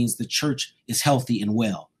sermon, that means the church is healthy and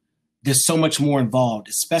well. There's so much more involved,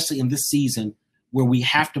 especially in this season where we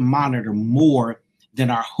have to monitor more than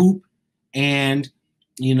our hoop and,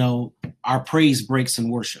 our praise breaks in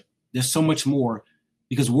worship. There's so much more,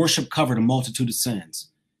 because worship covered a multitude of sins.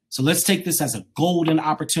 So let's take this as a golden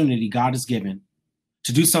opportunity God has given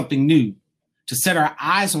to do something new, to set our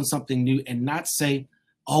eyes on something new and not say,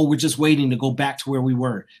 oh, we're just waiting to go back to where we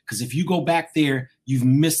were. Because if you go back there, you've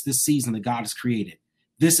missed this season that God has created.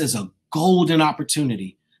 This is a golden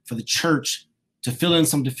opportunity for the church to fill in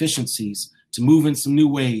some deficiencies, to move in some new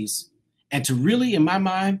ways, and to really, in my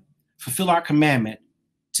mind, fulfill our commandment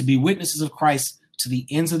to be witnesses of Christ to the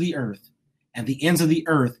ends of the earth. And the ends of the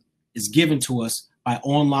earth is given to us by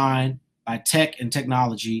online, by tech and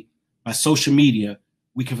technology, by social media,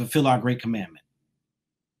 we can fulfill our great commandment.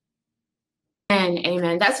 And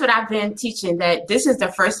amen. That's what I've been teaching, that this is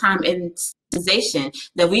the first time in organization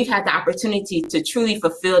that we've had the opportunity to truly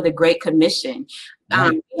fulfill the Great Commission.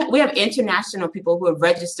 Right. We have international people who have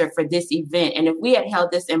registered for this event. And if we had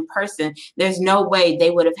held this in person, there's no way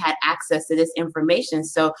they would have had access to this information.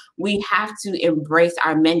 So we have to embrace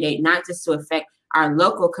our mandate, not just to affect our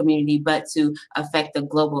local community, but to affect the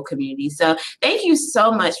global community. So thank you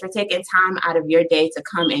so much for taking time out of your day to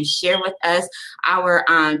come and share with us. Our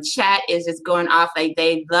chat is just going off. Like,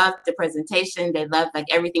 they love the presentation. They love like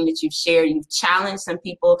everything that you've shared. You've challenged some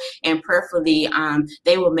people, and prayerfully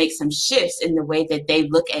they will make some shifts in the way that they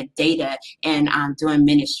look at data and doing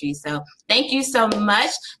ministry. So thank you so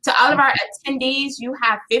much. To all of our attendees, you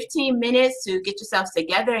have 15 minutes to get yourselves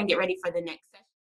together and get ready for the next session.